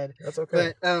just said. That's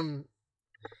okay. But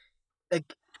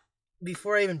like,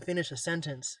 before I even finish a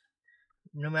sentence,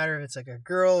 no matter if it's, like, a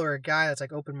girl or a guy that's,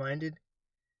 like, open-minded,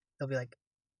 they'll be like,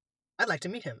 I'd like to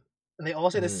meet him. And they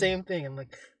all say the same thing. I'm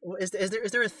like, is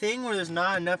there a thing where there's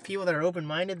not enough people that are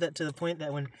open-minded, that to the point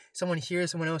that when someone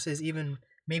hears someone else is even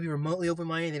maybe remotely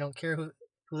open-minded, they don't care who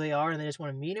they are and they just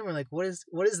want to meet him? Or, like, what is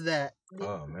that?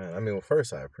 Oh, man. I mean, well,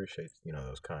 first, I appreciate,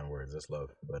 those kind words. That's love.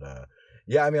 But,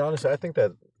 yeah, I mean, honestly, I think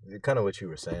that kind of what you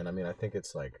were saying, I mean, I think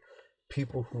it's, like,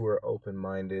 people who are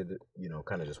open-minded,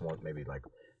 kind of just want maybe, like,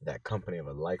 that company of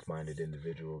a like-minded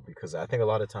individual, because I think a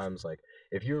lot of times, like,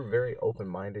 if you're very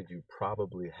open-minded, you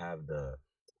probably have the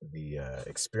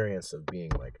experience of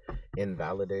being, like,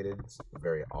 invalidated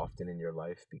very often in your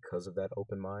life because of that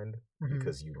open mind,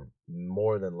 because you're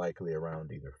more than likely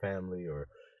around either family or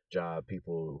job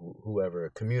people, whoever,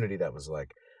 community that was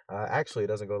like, actually, it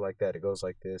doesn't go like that. It goes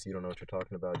like this. You don't know what you're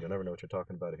talking about. You'll never know what you're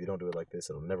talking about. If you don't do it like this,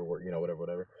 it'll never work.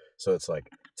 Whatever. So it's like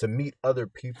to meet other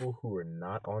people who are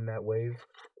not on that wave,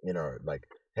 like,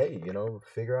 hey,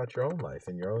 figure out your own life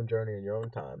and your own journey in your own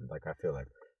time. Like, I feel like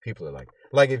people are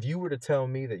like if you were to tell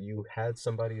me that you had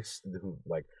somebody who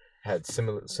like had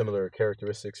similar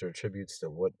characteristics or attributes to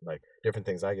what like different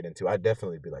things I get into, I'd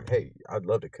definitely be like, hey, I'd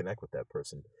love to connect with that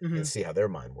person and see how their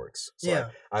mind works. So Yeah.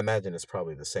 I imagine it's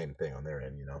probably the same thing on their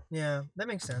end, Yeah, that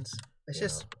makes sense. It's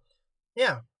just,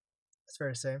 yeah, that's fair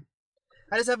to say.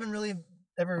 I just haven't really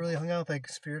ever really hung out with like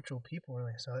spiritual people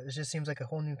really, so it just seems like a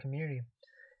whole new community.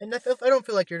 And I don't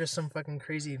feel like you're just some fucking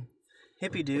crazy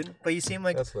hippie dude, but you seem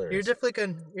like you're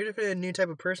definitely a new type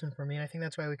of person for me, and I think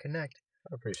that's why we connect.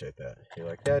 I appreciate that. You're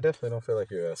like, yeah, I definitely don't feel like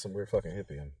you're some weird fucking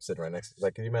hippie. I'm sitting right next to you.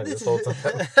 Like, can you imagine this whole time?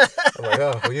 I'm like,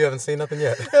 oh, well, you haven't seen nothing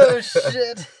yet. Oh,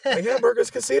 shit. Like, yeah,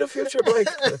 burgers can see the future, Blake.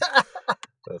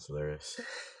 That's hilarious.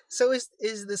 So is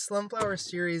the Slumflower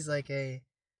series like you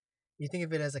think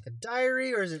of it as like a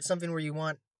diary, or is it something where you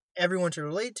want everyone to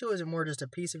relate to? Is it more just a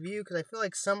piece of you? Because I feel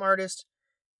like some artists,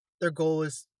 their goal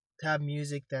is to have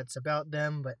music that's about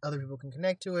them, but other people can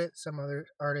connect to it. Some other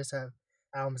artists have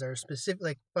albums that are specific,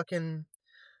 like fucking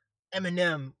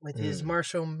Eminem with his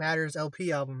Marshall Mathers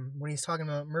LP album when he's talking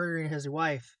about murdering his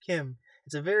wife, Kim.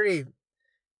 It's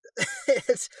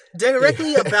it's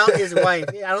directly about his wife.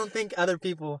 I don't think other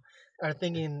people are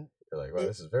thinking. They're like, wow,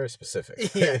 this is very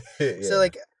specific. Yeah. So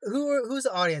like, who's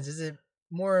the audience? Is it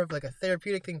more of like a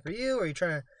therapeutic thing for you, or are you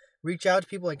trying to reach out to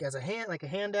people like as a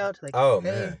handout? Like, oh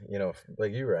hey. Man,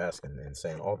 like you were asking and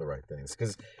saying all the right things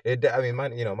because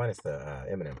minus the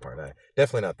Eminem part,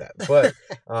 definitely not that, but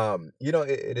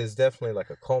it is definitely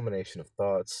like a culmination of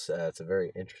thoughts. It's a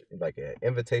very like an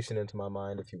invitation into my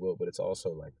mind, if you will, but it's also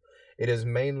like it is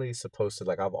mainly supposed to,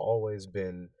 like, I've always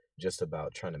been just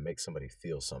about trying to make somebody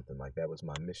feel something. Like that was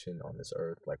my mission on this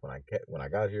earth. Like when I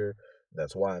got here,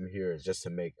 that's why I'm here, is just to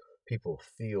make people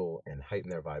feel and heighten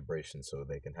their vibration so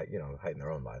they can heighten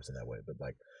their own lives in that way. But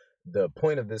like the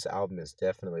point of this album is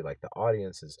definitely like the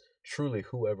audience is truly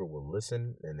whoever will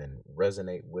listen and then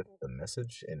resonate with the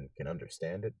message and can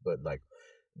understand it. But like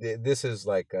this is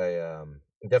like a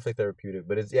definitely therapeutic,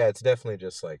 but it's definitely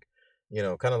just like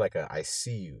kind of like a I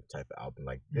see you type of album.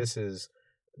 Like this is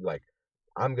like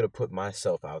I'm gonna put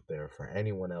myself out there for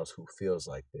anyone else who feels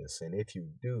like this, and if you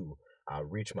do, I'll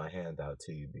reach my hand out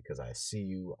to you because I see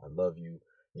you, I love you,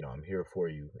 I'm here for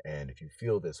you. And if you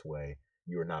feel this way,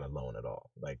 you are not alone at all.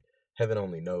 Like Heaven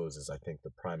Only Knows is, I think, the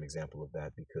prime example of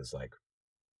that, because like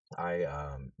I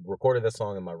recorded that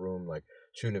song in my room, like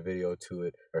shot a video to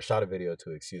it,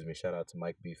 excuse me. Shout out to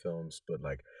Mike B Films. But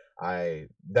like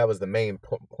that was the main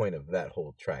point of that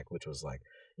whole track, which was like,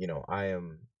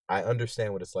 I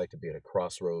understand what it's like to be at a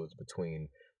crossroads between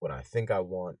what I think I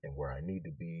want and where I need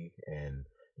to be. And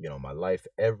my life,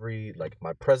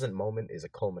 my present moment is a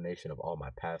culmination of all my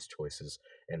past choices,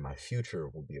 and my future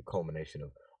will be a culmination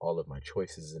of all of my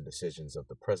choices and decisions of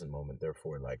the present moment.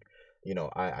 Therefore, like,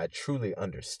 I truly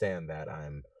understand that.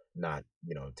 I'm not,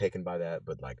 taken by that,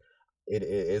 but like, it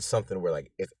is something where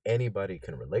like, if anybody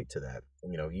can relate to that,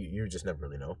 you just never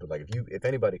really know. But like, if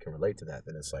anybody can relate to that,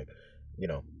 then it's like,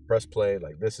 press play.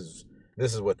 Like this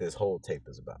is what this whole tape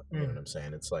is about. You know what I'm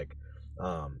saying? It's like,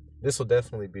 this will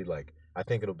definitely be like, I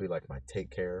think it'll be like my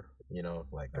take care,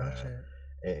 like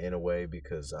in a way,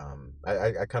 because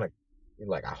I kind of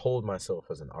like I hold myself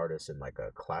as an artist in like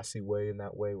a classy way, in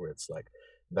that way where it's like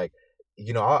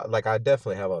I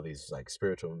definitely have all these like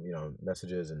spiritual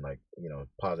messages and like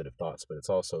positive thoughts, but it's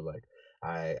also like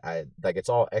I like it's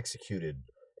all executed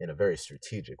in a very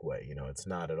strategic way. It's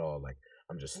not at all like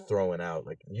I'm just throwing out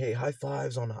like, hey, high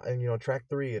fives on track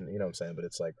 3, and what I'm saying. But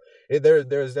it's like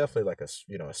there's definitely like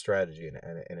a strategy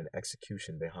and an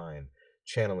execution behind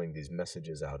channeling these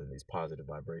messages out and these positive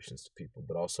vibrations to people,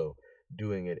 but also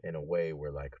doing it in a way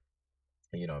where like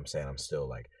what I'm saying, I'm still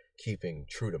like keeping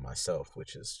true to myself,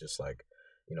 which is just like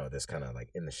this kind of like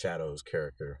in the shadows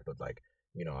character, but like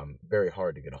I'm very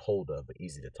hard to get a hold of but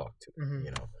easy to talk to.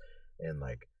 And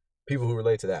like people who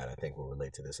relate to that, I think, will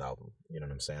relate to this album. You know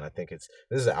what I'm saying? I think this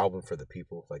is an album for the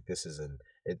people. Like this is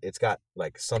it's got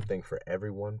like something for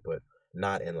everyone, but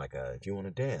not in like if you want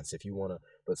to dance, if you want to,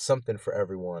 but something for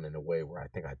everyone in a way where I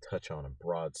think I touch on a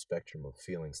broad spectrum of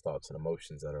feelings, thoughts, and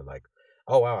emotions that are like,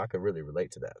 oh wow, I could really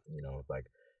relate to that. Like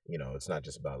it's not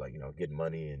just about like getting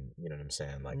money and what I'm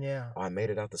saying, like, oh, I made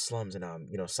it out the slums and I'm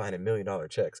signing $1 million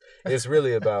checks. It's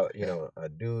really about a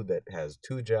dude that has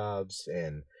 2 jobs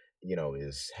and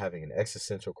is having an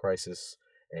existential crisis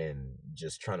and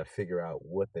just trying to figure out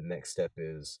what the next step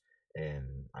is.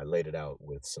 And I laid it out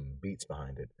with some beats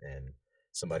behind it, and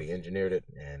somebody engineered it,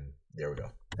 and there we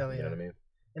go. Hell You know yeah. what I mean?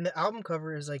 And the album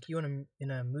cover is like you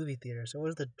in a movie theater. So what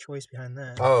was the choice behind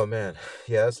that? Oh man,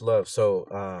 yeah, that's love. So,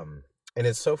 and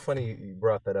it's so funny you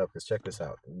brought that up because check this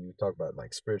out. You talk about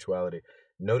like spirituality.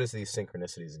 Notice these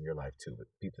synchronicities in your life too. But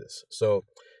peep this. So,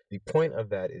 the point of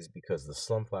that is because the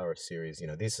Slumflower series,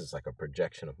 this is like a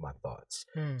projection of my thoughts.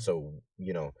 So,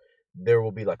 there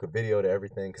will be like a video to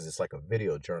everything because it's like a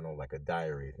video journal, like a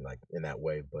diary, like in that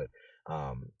way. But,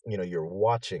 you're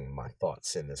watching my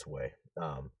thoughts in this way.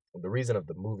 The reason of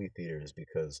the movie theater is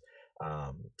because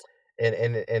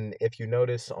and if you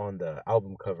notice on the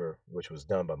album cover, which was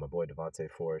done by my boy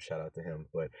Devontae Ford, shout out to him.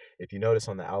 But if you notice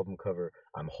on the album cover,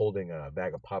 I'm holding a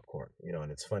bag of popcorn,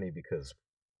 and it's funny because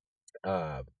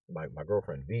my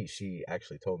girlfriend V, she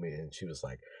actually told me, and she was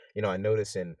like, I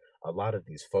notice in a lot of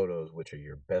these photos, which are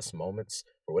your best moments,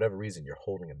 for whatever reason, you're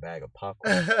holding a bag of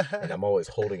popcorn, and I'm always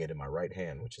holding it in my right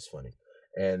hand, which is funny.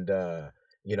 And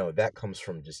that comes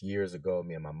from just years ago,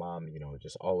 me and my mom,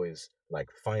 just always like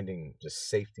finding just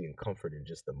safety and comfort in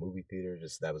just the movie theater.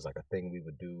 Just that was like a thing we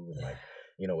would do, and like,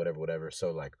 whatever.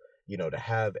 So like, to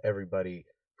have everybody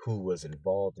who was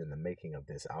involved in the making of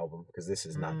this album, because this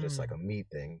is not just like a me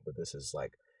thing, but this is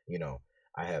like,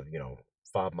 I have,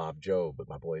 Fob Mob Joe, but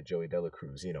my boy Joey Dela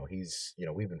Cruz, he's,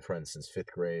 we've been friends since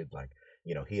 5th grade. Like,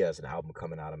 he has an album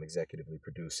coming out. I'm executively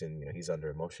producing. He's under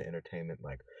Emotion Entertainment.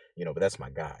 Like, but that's my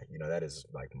guy. That is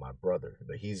like my brother.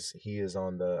 But he is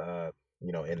on the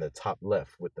in the top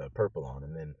left with the purple on,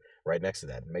 and then right next to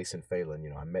that, Mason Phelan.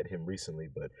 I met him recently,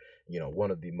 but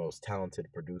one of the most talented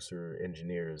producer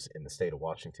engineers in the state of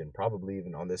Washington, probably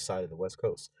even on this side of the West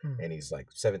Coast. And he's like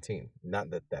 17.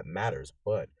 Not that that matters,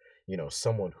 but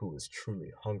someone who is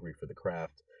truly hungry for the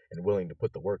craft and willing to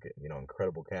put the work in.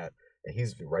 Incredible cat. And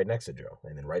he's right next to Joe.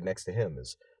 And then right next to him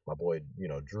is my boy,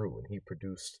 Drew. And he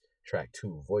produced track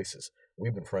 2, Voices.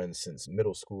 We've been friends since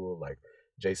middle school, like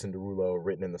Jason Derulo,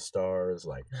 Written in the Stars.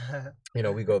 Like,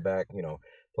 we go back,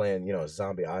 playing,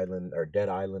 Zombie Island or Dead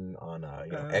Island on,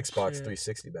 Xbox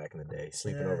 360 back in the day,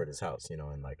 sleeping over at his house,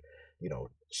 and like,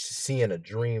 seeing a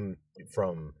dream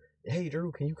from, hey,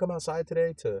 Drew, can you come outside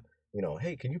today to,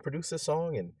 hey, can you produce this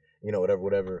song? And,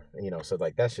 whatever, so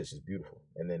like, that's just beautiful.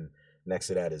 And then next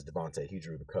to that is Devontae. He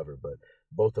drew the cover, but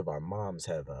both of our moms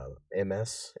have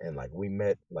MS, and like we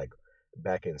met like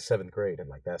back in 7th grade, and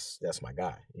like that's my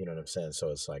guy. You know what I'm saying? So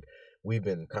it's like we've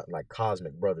been like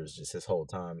cosmic brothers just this whole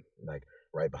time. Like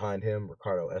right behind him,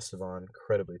 Ricardo Estevan,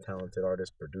 incredibly talented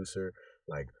artist, producer.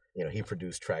 Like he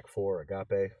produced track 4,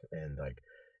 Agape, and like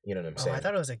you know what I'm saying. I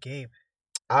thought it was Agape.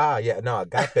 Ah, yeah, no,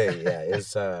 Agape, yeah,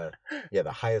 is the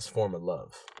highest form of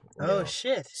love.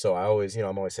 Shit. So I always,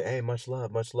 I'm always saying, hey, much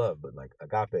love, but like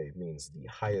agape means the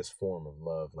highest form of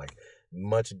love, like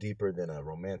much deeper than a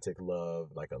romantic love,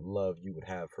 like a love you would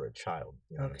have for a child.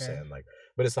 You know what I'm saying? Like,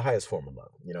 but it's the highest form of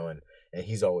love, and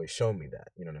he's always shown me that.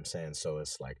 You know what I'm saying? So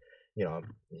it's like,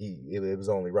 it was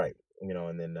only right,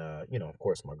 and then of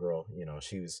course my girl,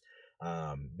 she's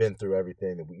been through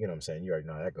everything that we, you know what I'm saying, you already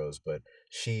know how that goes, but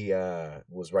she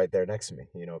was right there next to me,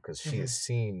 because she has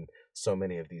seen so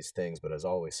many of these things, but has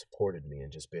always supported me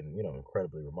and just been,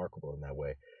 incredibly remarkable in that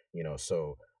way,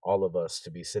 so all of us to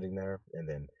be sitting there, and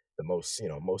then the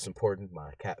most important,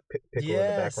 my cat Pickle in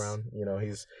the background,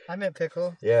 I met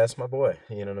Pickle. Yeah, that's my boy,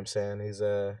 you know what I'm saying, he's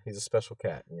a special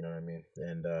cat, you know what I mean,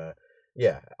 and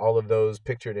yeah, all of those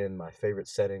pictured in my favorite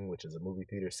setting, which is a movie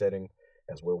theater setting,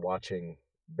 as we're watching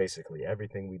basically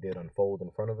everything we did unfold in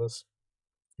front of us.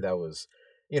 That was,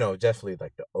 definitely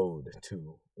like the ode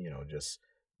to, just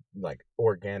like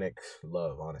organic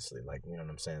love, honestly, like, you know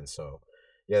what I'm saying? So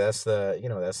yeah, that's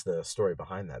the story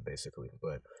behind that basically.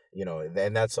 But,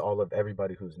 and that's all of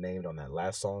everybody who's named on that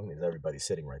last song is everybody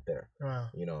sitting right there. Wow.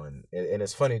 And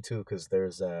it's funny too, because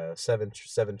there's 7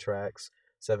 tracks,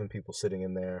 7 people sitting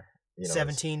in there.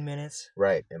 17 minutes.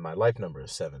 Right, and my life number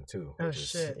is 7 too, which is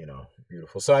shit.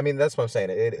 Beautiful. So I mean, that's what I'm saying.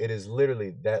 It is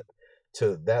literally that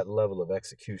to that level of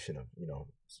execution of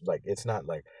like it's not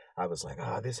like I was like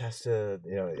this has to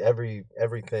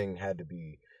everything had to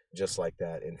be just like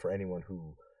that. And for anyone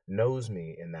who knows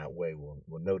me in that way will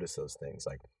notice those things.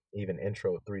 Like even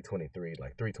intro 323,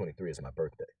 like 323 is my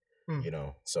birthday.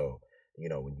 So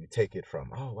when you take it from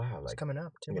like it's coming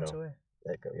up 2 months away.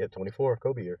 Like, 24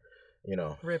 Kobe year.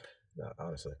 Rip.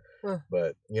 Honestly,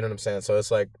 but you know what I'm saying. So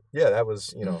it's like, yeah, that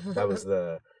was that was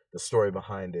the story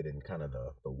behind it and kind of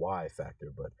the why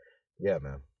factor. But yeah,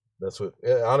 man, that's what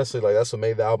honestly, like that's what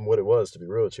made the album what it was. To be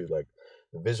real with you, like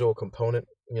the visual component,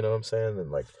 you know what I'm saying,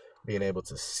 and like being able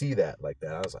to see that like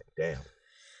that, I was like, damn.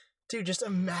 Dude, just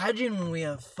imagine when we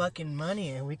have fucking money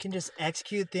and we can just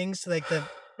execute things to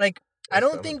I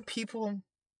don't think people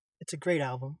it's a great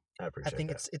album. I appreciate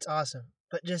think that. it's awesome.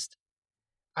 But just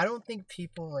I don't think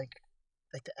people like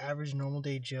the average normal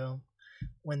day Joe,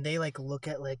 when they like look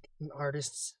at like an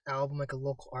artist's album, like a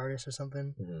local artist or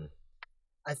something, Mm-hmm.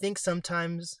 I think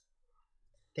sometimes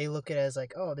they look at it as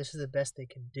like, oh, this is the best they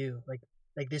can do.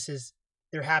 Like this is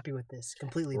they're happy with this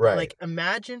completely. Right. But like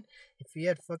imagine if you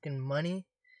had fucking money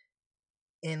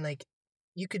and like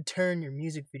you could turn your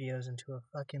music videos into a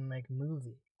fucking like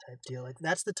movie type deal. Like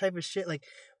that's the type of shit like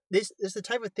this is the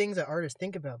type of things that artists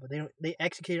think about, but they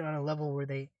execute it on a level where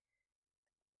they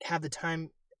have the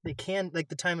time they can like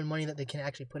the time and money that they can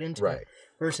actually put into Right. it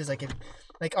versus like if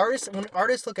like artists when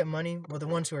artists look at money, well the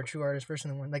ones who are true artists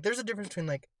versus the one like there's a difference between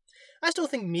like I still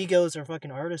think Migos are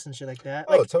fucking artists and shit like that.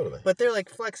 Like, Oh, totally. but they're like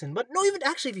flexing. But no, even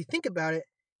actually if you think about it,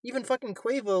 even fucking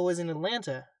Quavo was in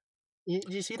Atlanta. Did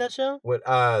you see that show? What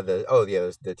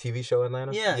the TV show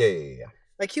Atlanta? Yeah. Yeah.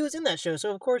 Like he was in that show,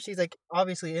 so of course he's like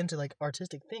obviously into like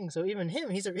artistic things. So even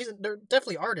him, they're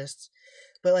definitely artists,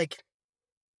 but like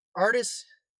artists,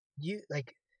 you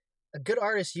like a good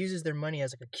artist uses their money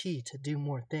as like a key to do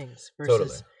more things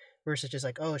versus just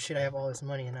like oh shit I have all this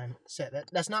money and I'm set.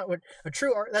 That's not what a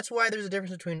true art. That's why there's a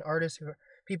difference between artists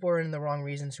people are in the wrong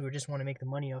reasons who just want to make the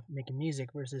money off making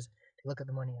music versus they look at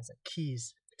the money as like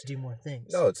keys to do more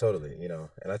things. No, totally.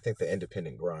 And I think the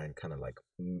independent grind kind of like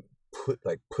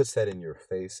puts that in your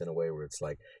face in a way where it's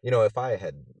like, if I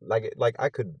had I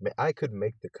could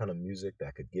make the kind of music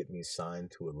that could get me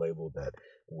signed to a label that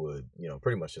would,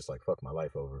 pretty much just like fuck my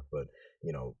life over, but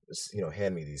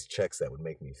hand me these checks that would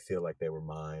make me feel like they were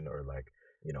mine, or like,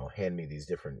 hand me these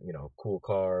different, cool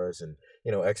cars and,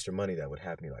 extra money that would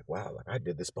have me like, wow, like I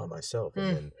did this by myself.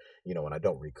 And then, when I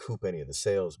don't recoup any of the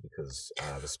sales because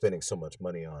I was spending so much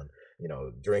money on,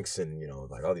 drinks and,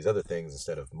 like all these other things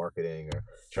instead of marketing or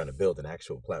trying to build an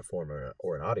actual platform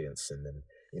or an audience. And then,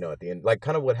 at the end, like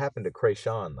kind of what happened to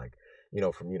Krayshawn, like,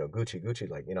 from, Gucci,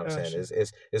 like, what I'm saying?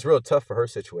 It's real tough for her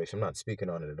situation. I'm not speaking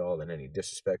on it at all in any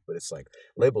disrespect, but it's like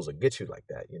labels will get you like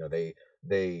that.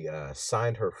 They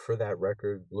signed her for that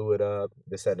record, blew it up,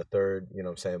 this, that, and the third, what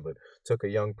I'm saying? But took a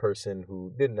young person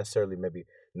who didn't necessarily maybe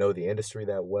know the industry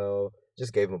that well,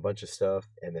 just gave them a bunch of stuff,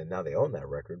 and then now they own that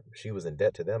record. She was in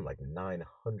debt to them like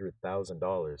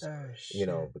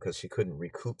 $900,000, because she couldn't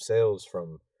recoup sales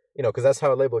from, because that's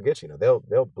how a label gets you.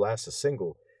 They'll blast a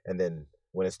single, and then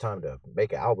when it's time to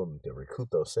make an album to recoup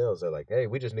those sales, they're like, hey,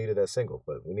 we just needed that single,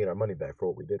 but we need our money back for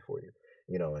what we did for you.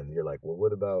 And you're like, well,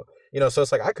 what about, so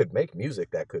it's like I could make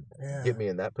music that could get me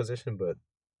in that position,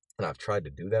 and I've tried to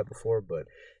do that before, but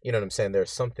you know what I'm saying?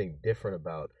 There's something different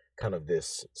about kind of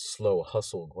this slow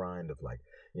hustle grind of like,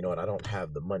 I don't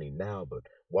have the money now, but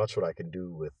watch what I can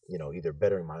do with, either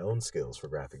bettering my own skills for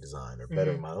graphic design or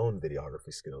bettering my own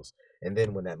videography skills. And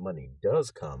then when that money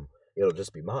does come, it'll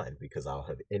just be mine because I'll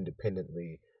have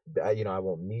independently, I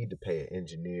won't need to pay an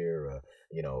engineer,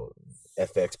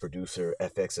 FX producer,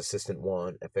 FX assistant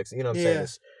one, FX, what I'm saying?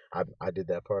 I did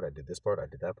that part, I did this part, I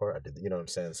did that part, I did, what I'm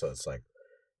saying? So it's like,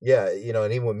 yeah,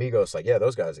 and even with Migos, like, yeah,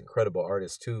 those guys, incredible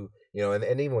artists too,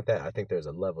 and even with that, I think there's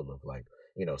a level of like,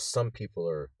 some people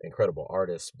are incredible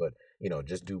artists, but,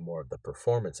 just do more of the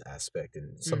performance aspect,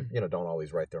 and some, don't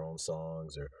always write their own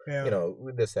songs or,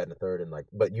 this, that, and the third, and like,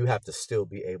 but you have to still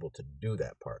be able to do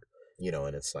that part,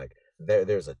 and it's like,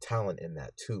 there's a talent in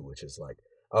that too, which is like,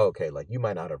 oh, okay, like you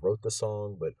might not have wrote the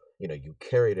song, but, you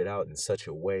carried it out in such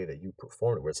a way that you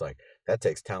performed it, where it's like, that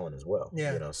takes talent as well,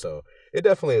 so it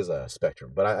definitely is a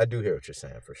spectrum, but I do hear what you're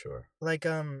saying for sure. Like,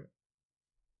 I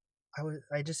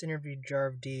just interviewed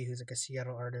Jarv D, who's like a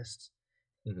Seattle artist,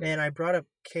 and I brought up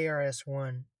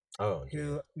KRS-One,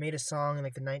 who made a song in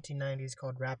like the 1990s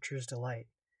called "Rapture's Delight."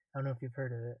 I don't know if you've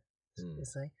heard of it.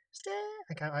 It's like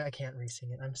I can't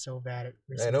re-sing it. I'm so bad at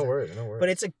re-singing. Hey, no worries. But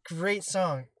it's a great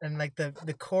song, and like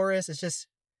the chorus is just,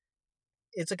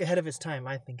 it's like ahead of its time.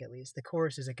 I think at least the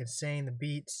chorus is like insane. The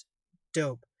beats,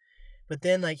 dope. But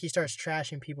then like he starts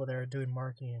trashing people that are doing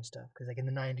marketing and stuff, because like in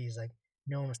the 90s, like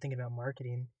no one was thinking about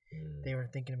marketing. They were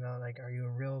thinking about like, are you a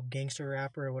real gangster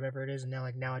rapper or whatever it is? And now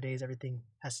like nowadays everything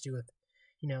has to do with,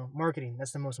 marketing.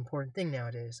 That's the most important thing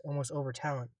nowadays, almost over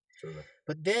talent. Truly.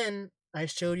 But then I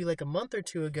showed you like a month or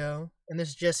two ago, and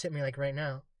this just hit me like right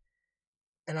now,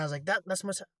 and I was like, that's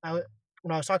much.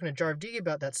 When I was talking to Jarv D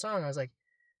about that song, I was like,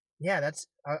 yeah, that's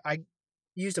I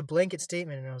used a blanket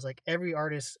statement, and I was like, every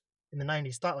artist in the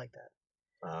 90s thought like that.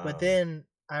 But then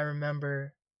I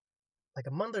remember like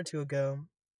a month or two ago,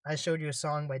 I showed you a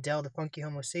song by Del, the Funky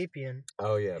Homo Sapien.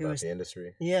 Oh yeah, about the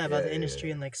industry. Yeah, about the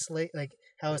industry and like like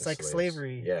how it's like slaves.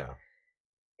 slavery. Yeah.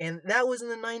 And that was in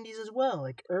the 90s as well,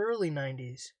 like early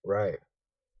 90s. Right.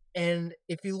 And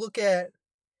if you look at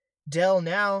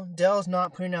Dell's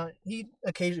not putting out. He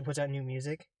occasionally puts out new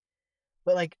music,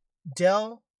 but like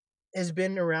Dell has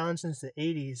been around since the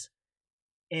 '80s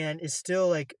and is still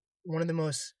like one of the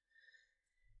most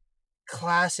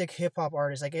classic hip hop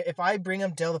artists. Like if I bring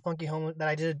up Del the Funky Homo, that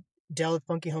I did a Del the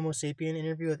Funky Homo Sapien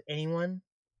interview with anyone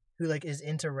who like is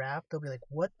into rap, they'll be like,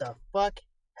 "What the fuck?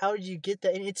 How did you get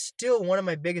that?" And it's still one of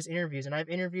my biggest interviews. And I've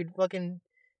interviewed fucking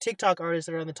TikTok artists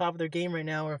that are on the top of their game right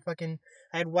now. Or fucking,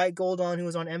 I had White Gold on, who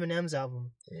was on Eminem's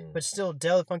album, but still,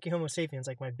 Del the Funky Homo Sapien is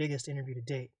like my biggest interview to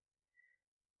date.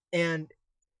 And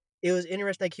it was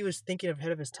interesting. Like he was thinking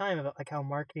ahead of his time about like how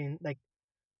marketing, like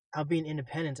how being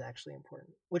independent is actually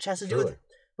important, which has to do with.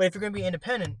 But if you're going to be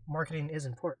independent, marketing is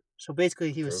important. So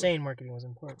basically, he was saying marketing was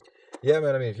important. Yeah,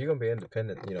 man. I mean, if you're gonna be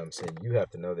independent, you know what I'm saying, you have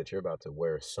to know that you're about to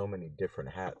wear so many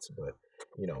different hats, but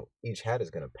you know, each hat is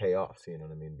gonna pay off, you know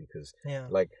what I mean? Because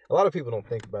like a lot of people don't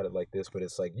think about it like this, but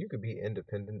it's like you could be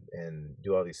independent and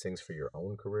do all these things for your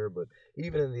own career, but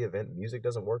even in the event music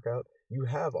doesn't work out, you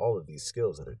have all of these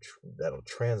skills that are that'll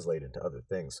translate into other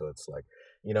things. So it's like,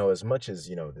 you know, as much as,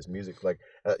 you know, this music, like,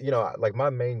 you know, like my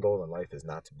main goal in life is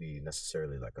not to be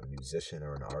necessarily like a musician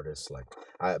or an artist. Like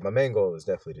my main goal is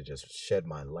definitely to just shed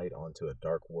my light onto a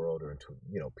dark world or into,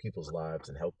 you know, people's lives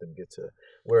and help them get to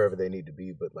wherever they need to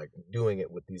be, but like doing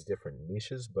it with these different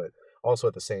niches. But also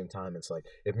at the same time, it's like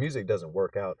if music doesn't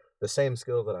work out, the same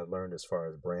skills that I've learned as far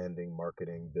as branding,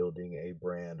 marketing, building a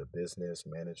brand, a business,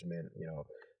 management, you know,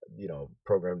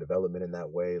 program development in that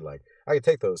way, like I could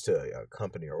take those to a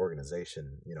company or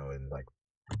organization, you know, and like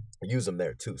use them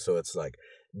there too. So it's like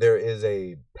there is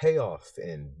a payoff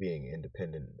in being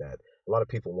independent that a lot of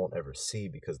people won't ever see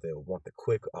because they'll want the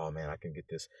quick, oh man, I can get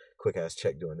this quick ass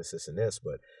check doing this and this.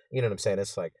 But you know what I'm saying?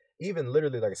 It's like even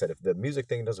literally, like I said, if the music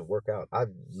thing doesn't work out, I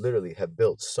literally have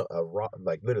built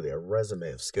like literally a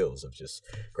resume of skills of just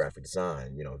graphic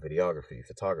design, you know, videography,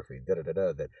 photography,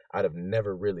 that I'd have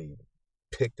never really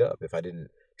picked up if I didn't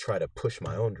try to push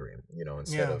my own dream, you know,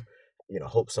 instead of, you know,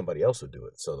 hope somebody else would do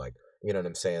it. So like, you know what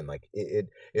I'm saying? Like it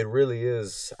really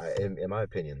is, in my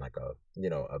opinion, like a, you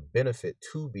know, a benefit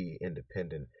to be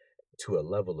independent to a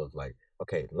level of like,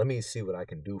 okay, let me see what I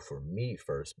can do for me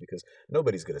first, because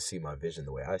nobody's going to see my vision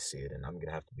the way I see it. And I'm going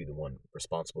to have to be the one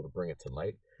responsible to bring it to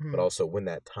light. But also when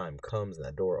that time comes and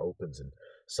that door opens and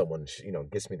someone, you know,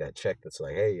 gets me that check that's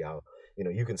like, hey, you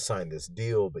know, you can sign this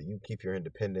deal, but you keep your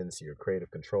independence, your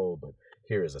creative control. But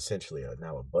here is essentially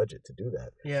now a budget to do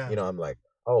that. You know, I'm like,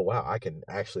 oh wow, I can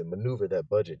actually maneuver that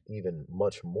budget even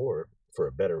much more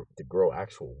for to grow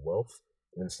actual wealth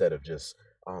instead of just,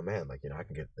 oh man, like, you know, I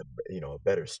can get you know, a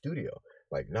better studio.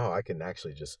 Like, no, I can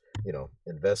actually just, you know,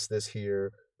 invest this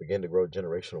here, begin to grow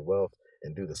generational wealth,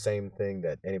 and do the same thing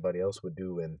that anybody else would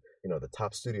do in, you know, the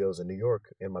top studios in New York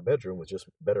in my bedroom with just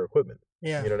better equipment.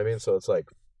 You know what I mean? So it's like,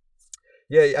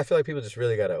 yeah, I feel like people just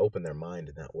really got to open their mind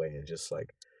in that way and just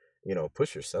like, you know,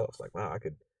 push yourself. Like, wow, I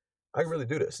can really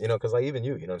do this, you know, because like even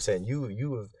you know what I'm saying, you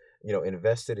have, you know,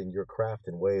 invested in your craft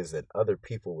in ways that other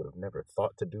people would have never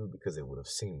thought to do because it would have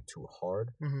seemed too hard.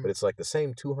 But it's like the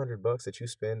same $200 that you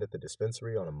spend at the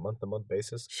dispensary on a month-to-month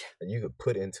basis that you could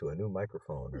put into a new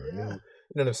microphone or a new, you know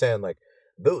what I'm saying, like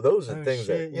those are things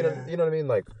that you know what I mean,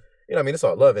 like, you know, I mean, it's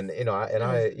all love, and you know,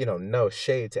 I you know, no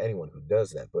shade to anyone who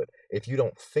does that, but if you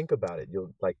don't think about it,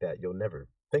 you'll never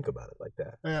think about it like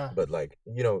that. But like,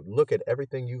 you know, look at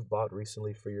everything you've bought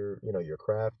recently for your, you know, your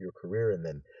craft, your career, and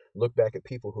then look back at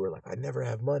people who are like, I never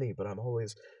have money, but I'm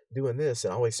always doing this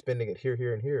and always spending it here,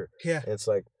 here, and here. And it's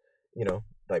like, you know,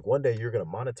 like one day you're gonna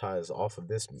monetize off of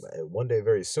this, one day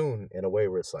very soon, in a way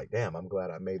where it's like, damn, I'm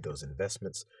glad I made those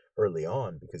investments early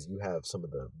on because you have some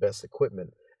of the best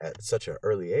equipment at such an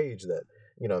early age that,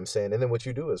 you know what I'm saying? And then what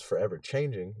you do is forever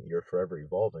changing, you're forever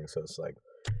evolving. So it's like,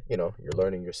 you know, you're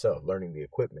learning yourself, learning the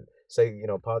equipment. Say, you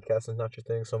know, podcasting is not your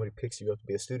thing, somebody picks you up to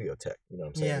be a studio tech, you know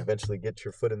what I'm saying? Eventually get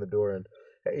your foot in the door and,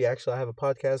 hey, actually I have a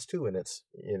podcast too, and it's,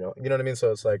 you know what I mean?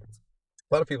 So it's like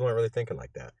a lot of people aren't really thinking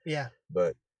like that.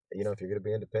 But, you know, if you're gonna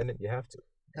be independent, you have to.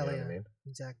 You know what I mean?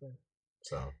 Exactly.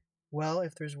 So, well,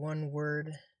 if there's one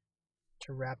word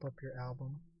to wrap up your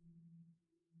album,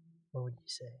 what would you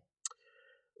say?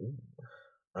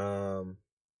 Ooh.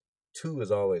 Two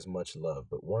is always much love,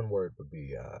 but one word would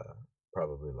be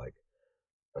probably like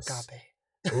agape.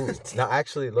 Ooh, no,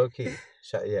 actually, low key.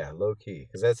 Yeah, low key.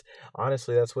 Because that's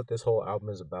honestly, that's what this whole album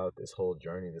is about. This whole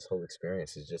journey, this whole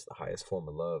experience is just the highest form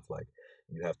of love. Like,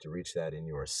 you have to reach that in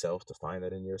yourself to find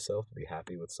that in yourself, to be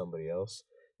happy with somebody else.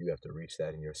 You have to reach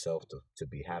that in yourself to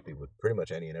be happy with pretty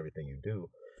much any and everything you do.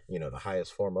 You know, the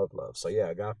highest form of love. So, yeah,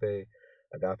 agape.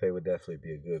 Agape would definitely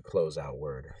be a good closeout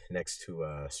word next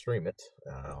to stream it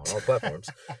on all platforms,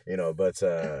 But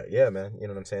yeah, man, you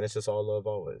know what I'm saying? It's just all love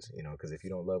always, because if you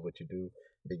don't love what you do,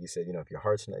 Biggie said, if your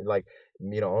heart's in it, like,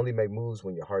 only make moves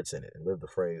when your heart's in it and live the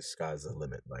phrase, sky's the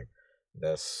limit. Like,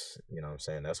 that's, what I'm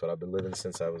saying? That's what I've been living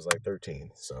since I was like 13.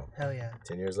 So, Hell yeah.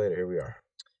 10 years later, here we are.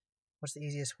 What's the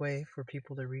easiest way for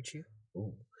people to reach you?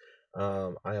 Ooh.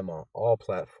 I am on all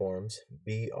platforms,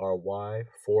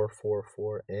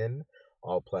 BRY444N,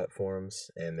 all platforms,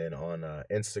 and then on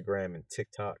Instagram and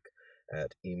TikTok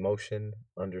at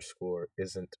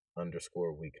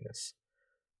emotion_isn't_weakness.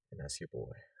 And that's your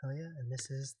boy. Oh yeah, and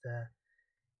this is the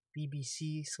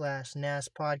BBC/NAS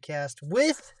podcast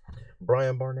with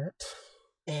Brian Barnett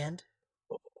and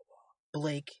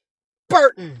Blake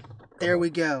Burton. There we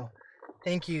go.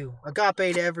 Thank you.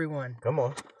 Agape to everyone. Come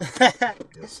on.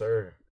 Yes, sir.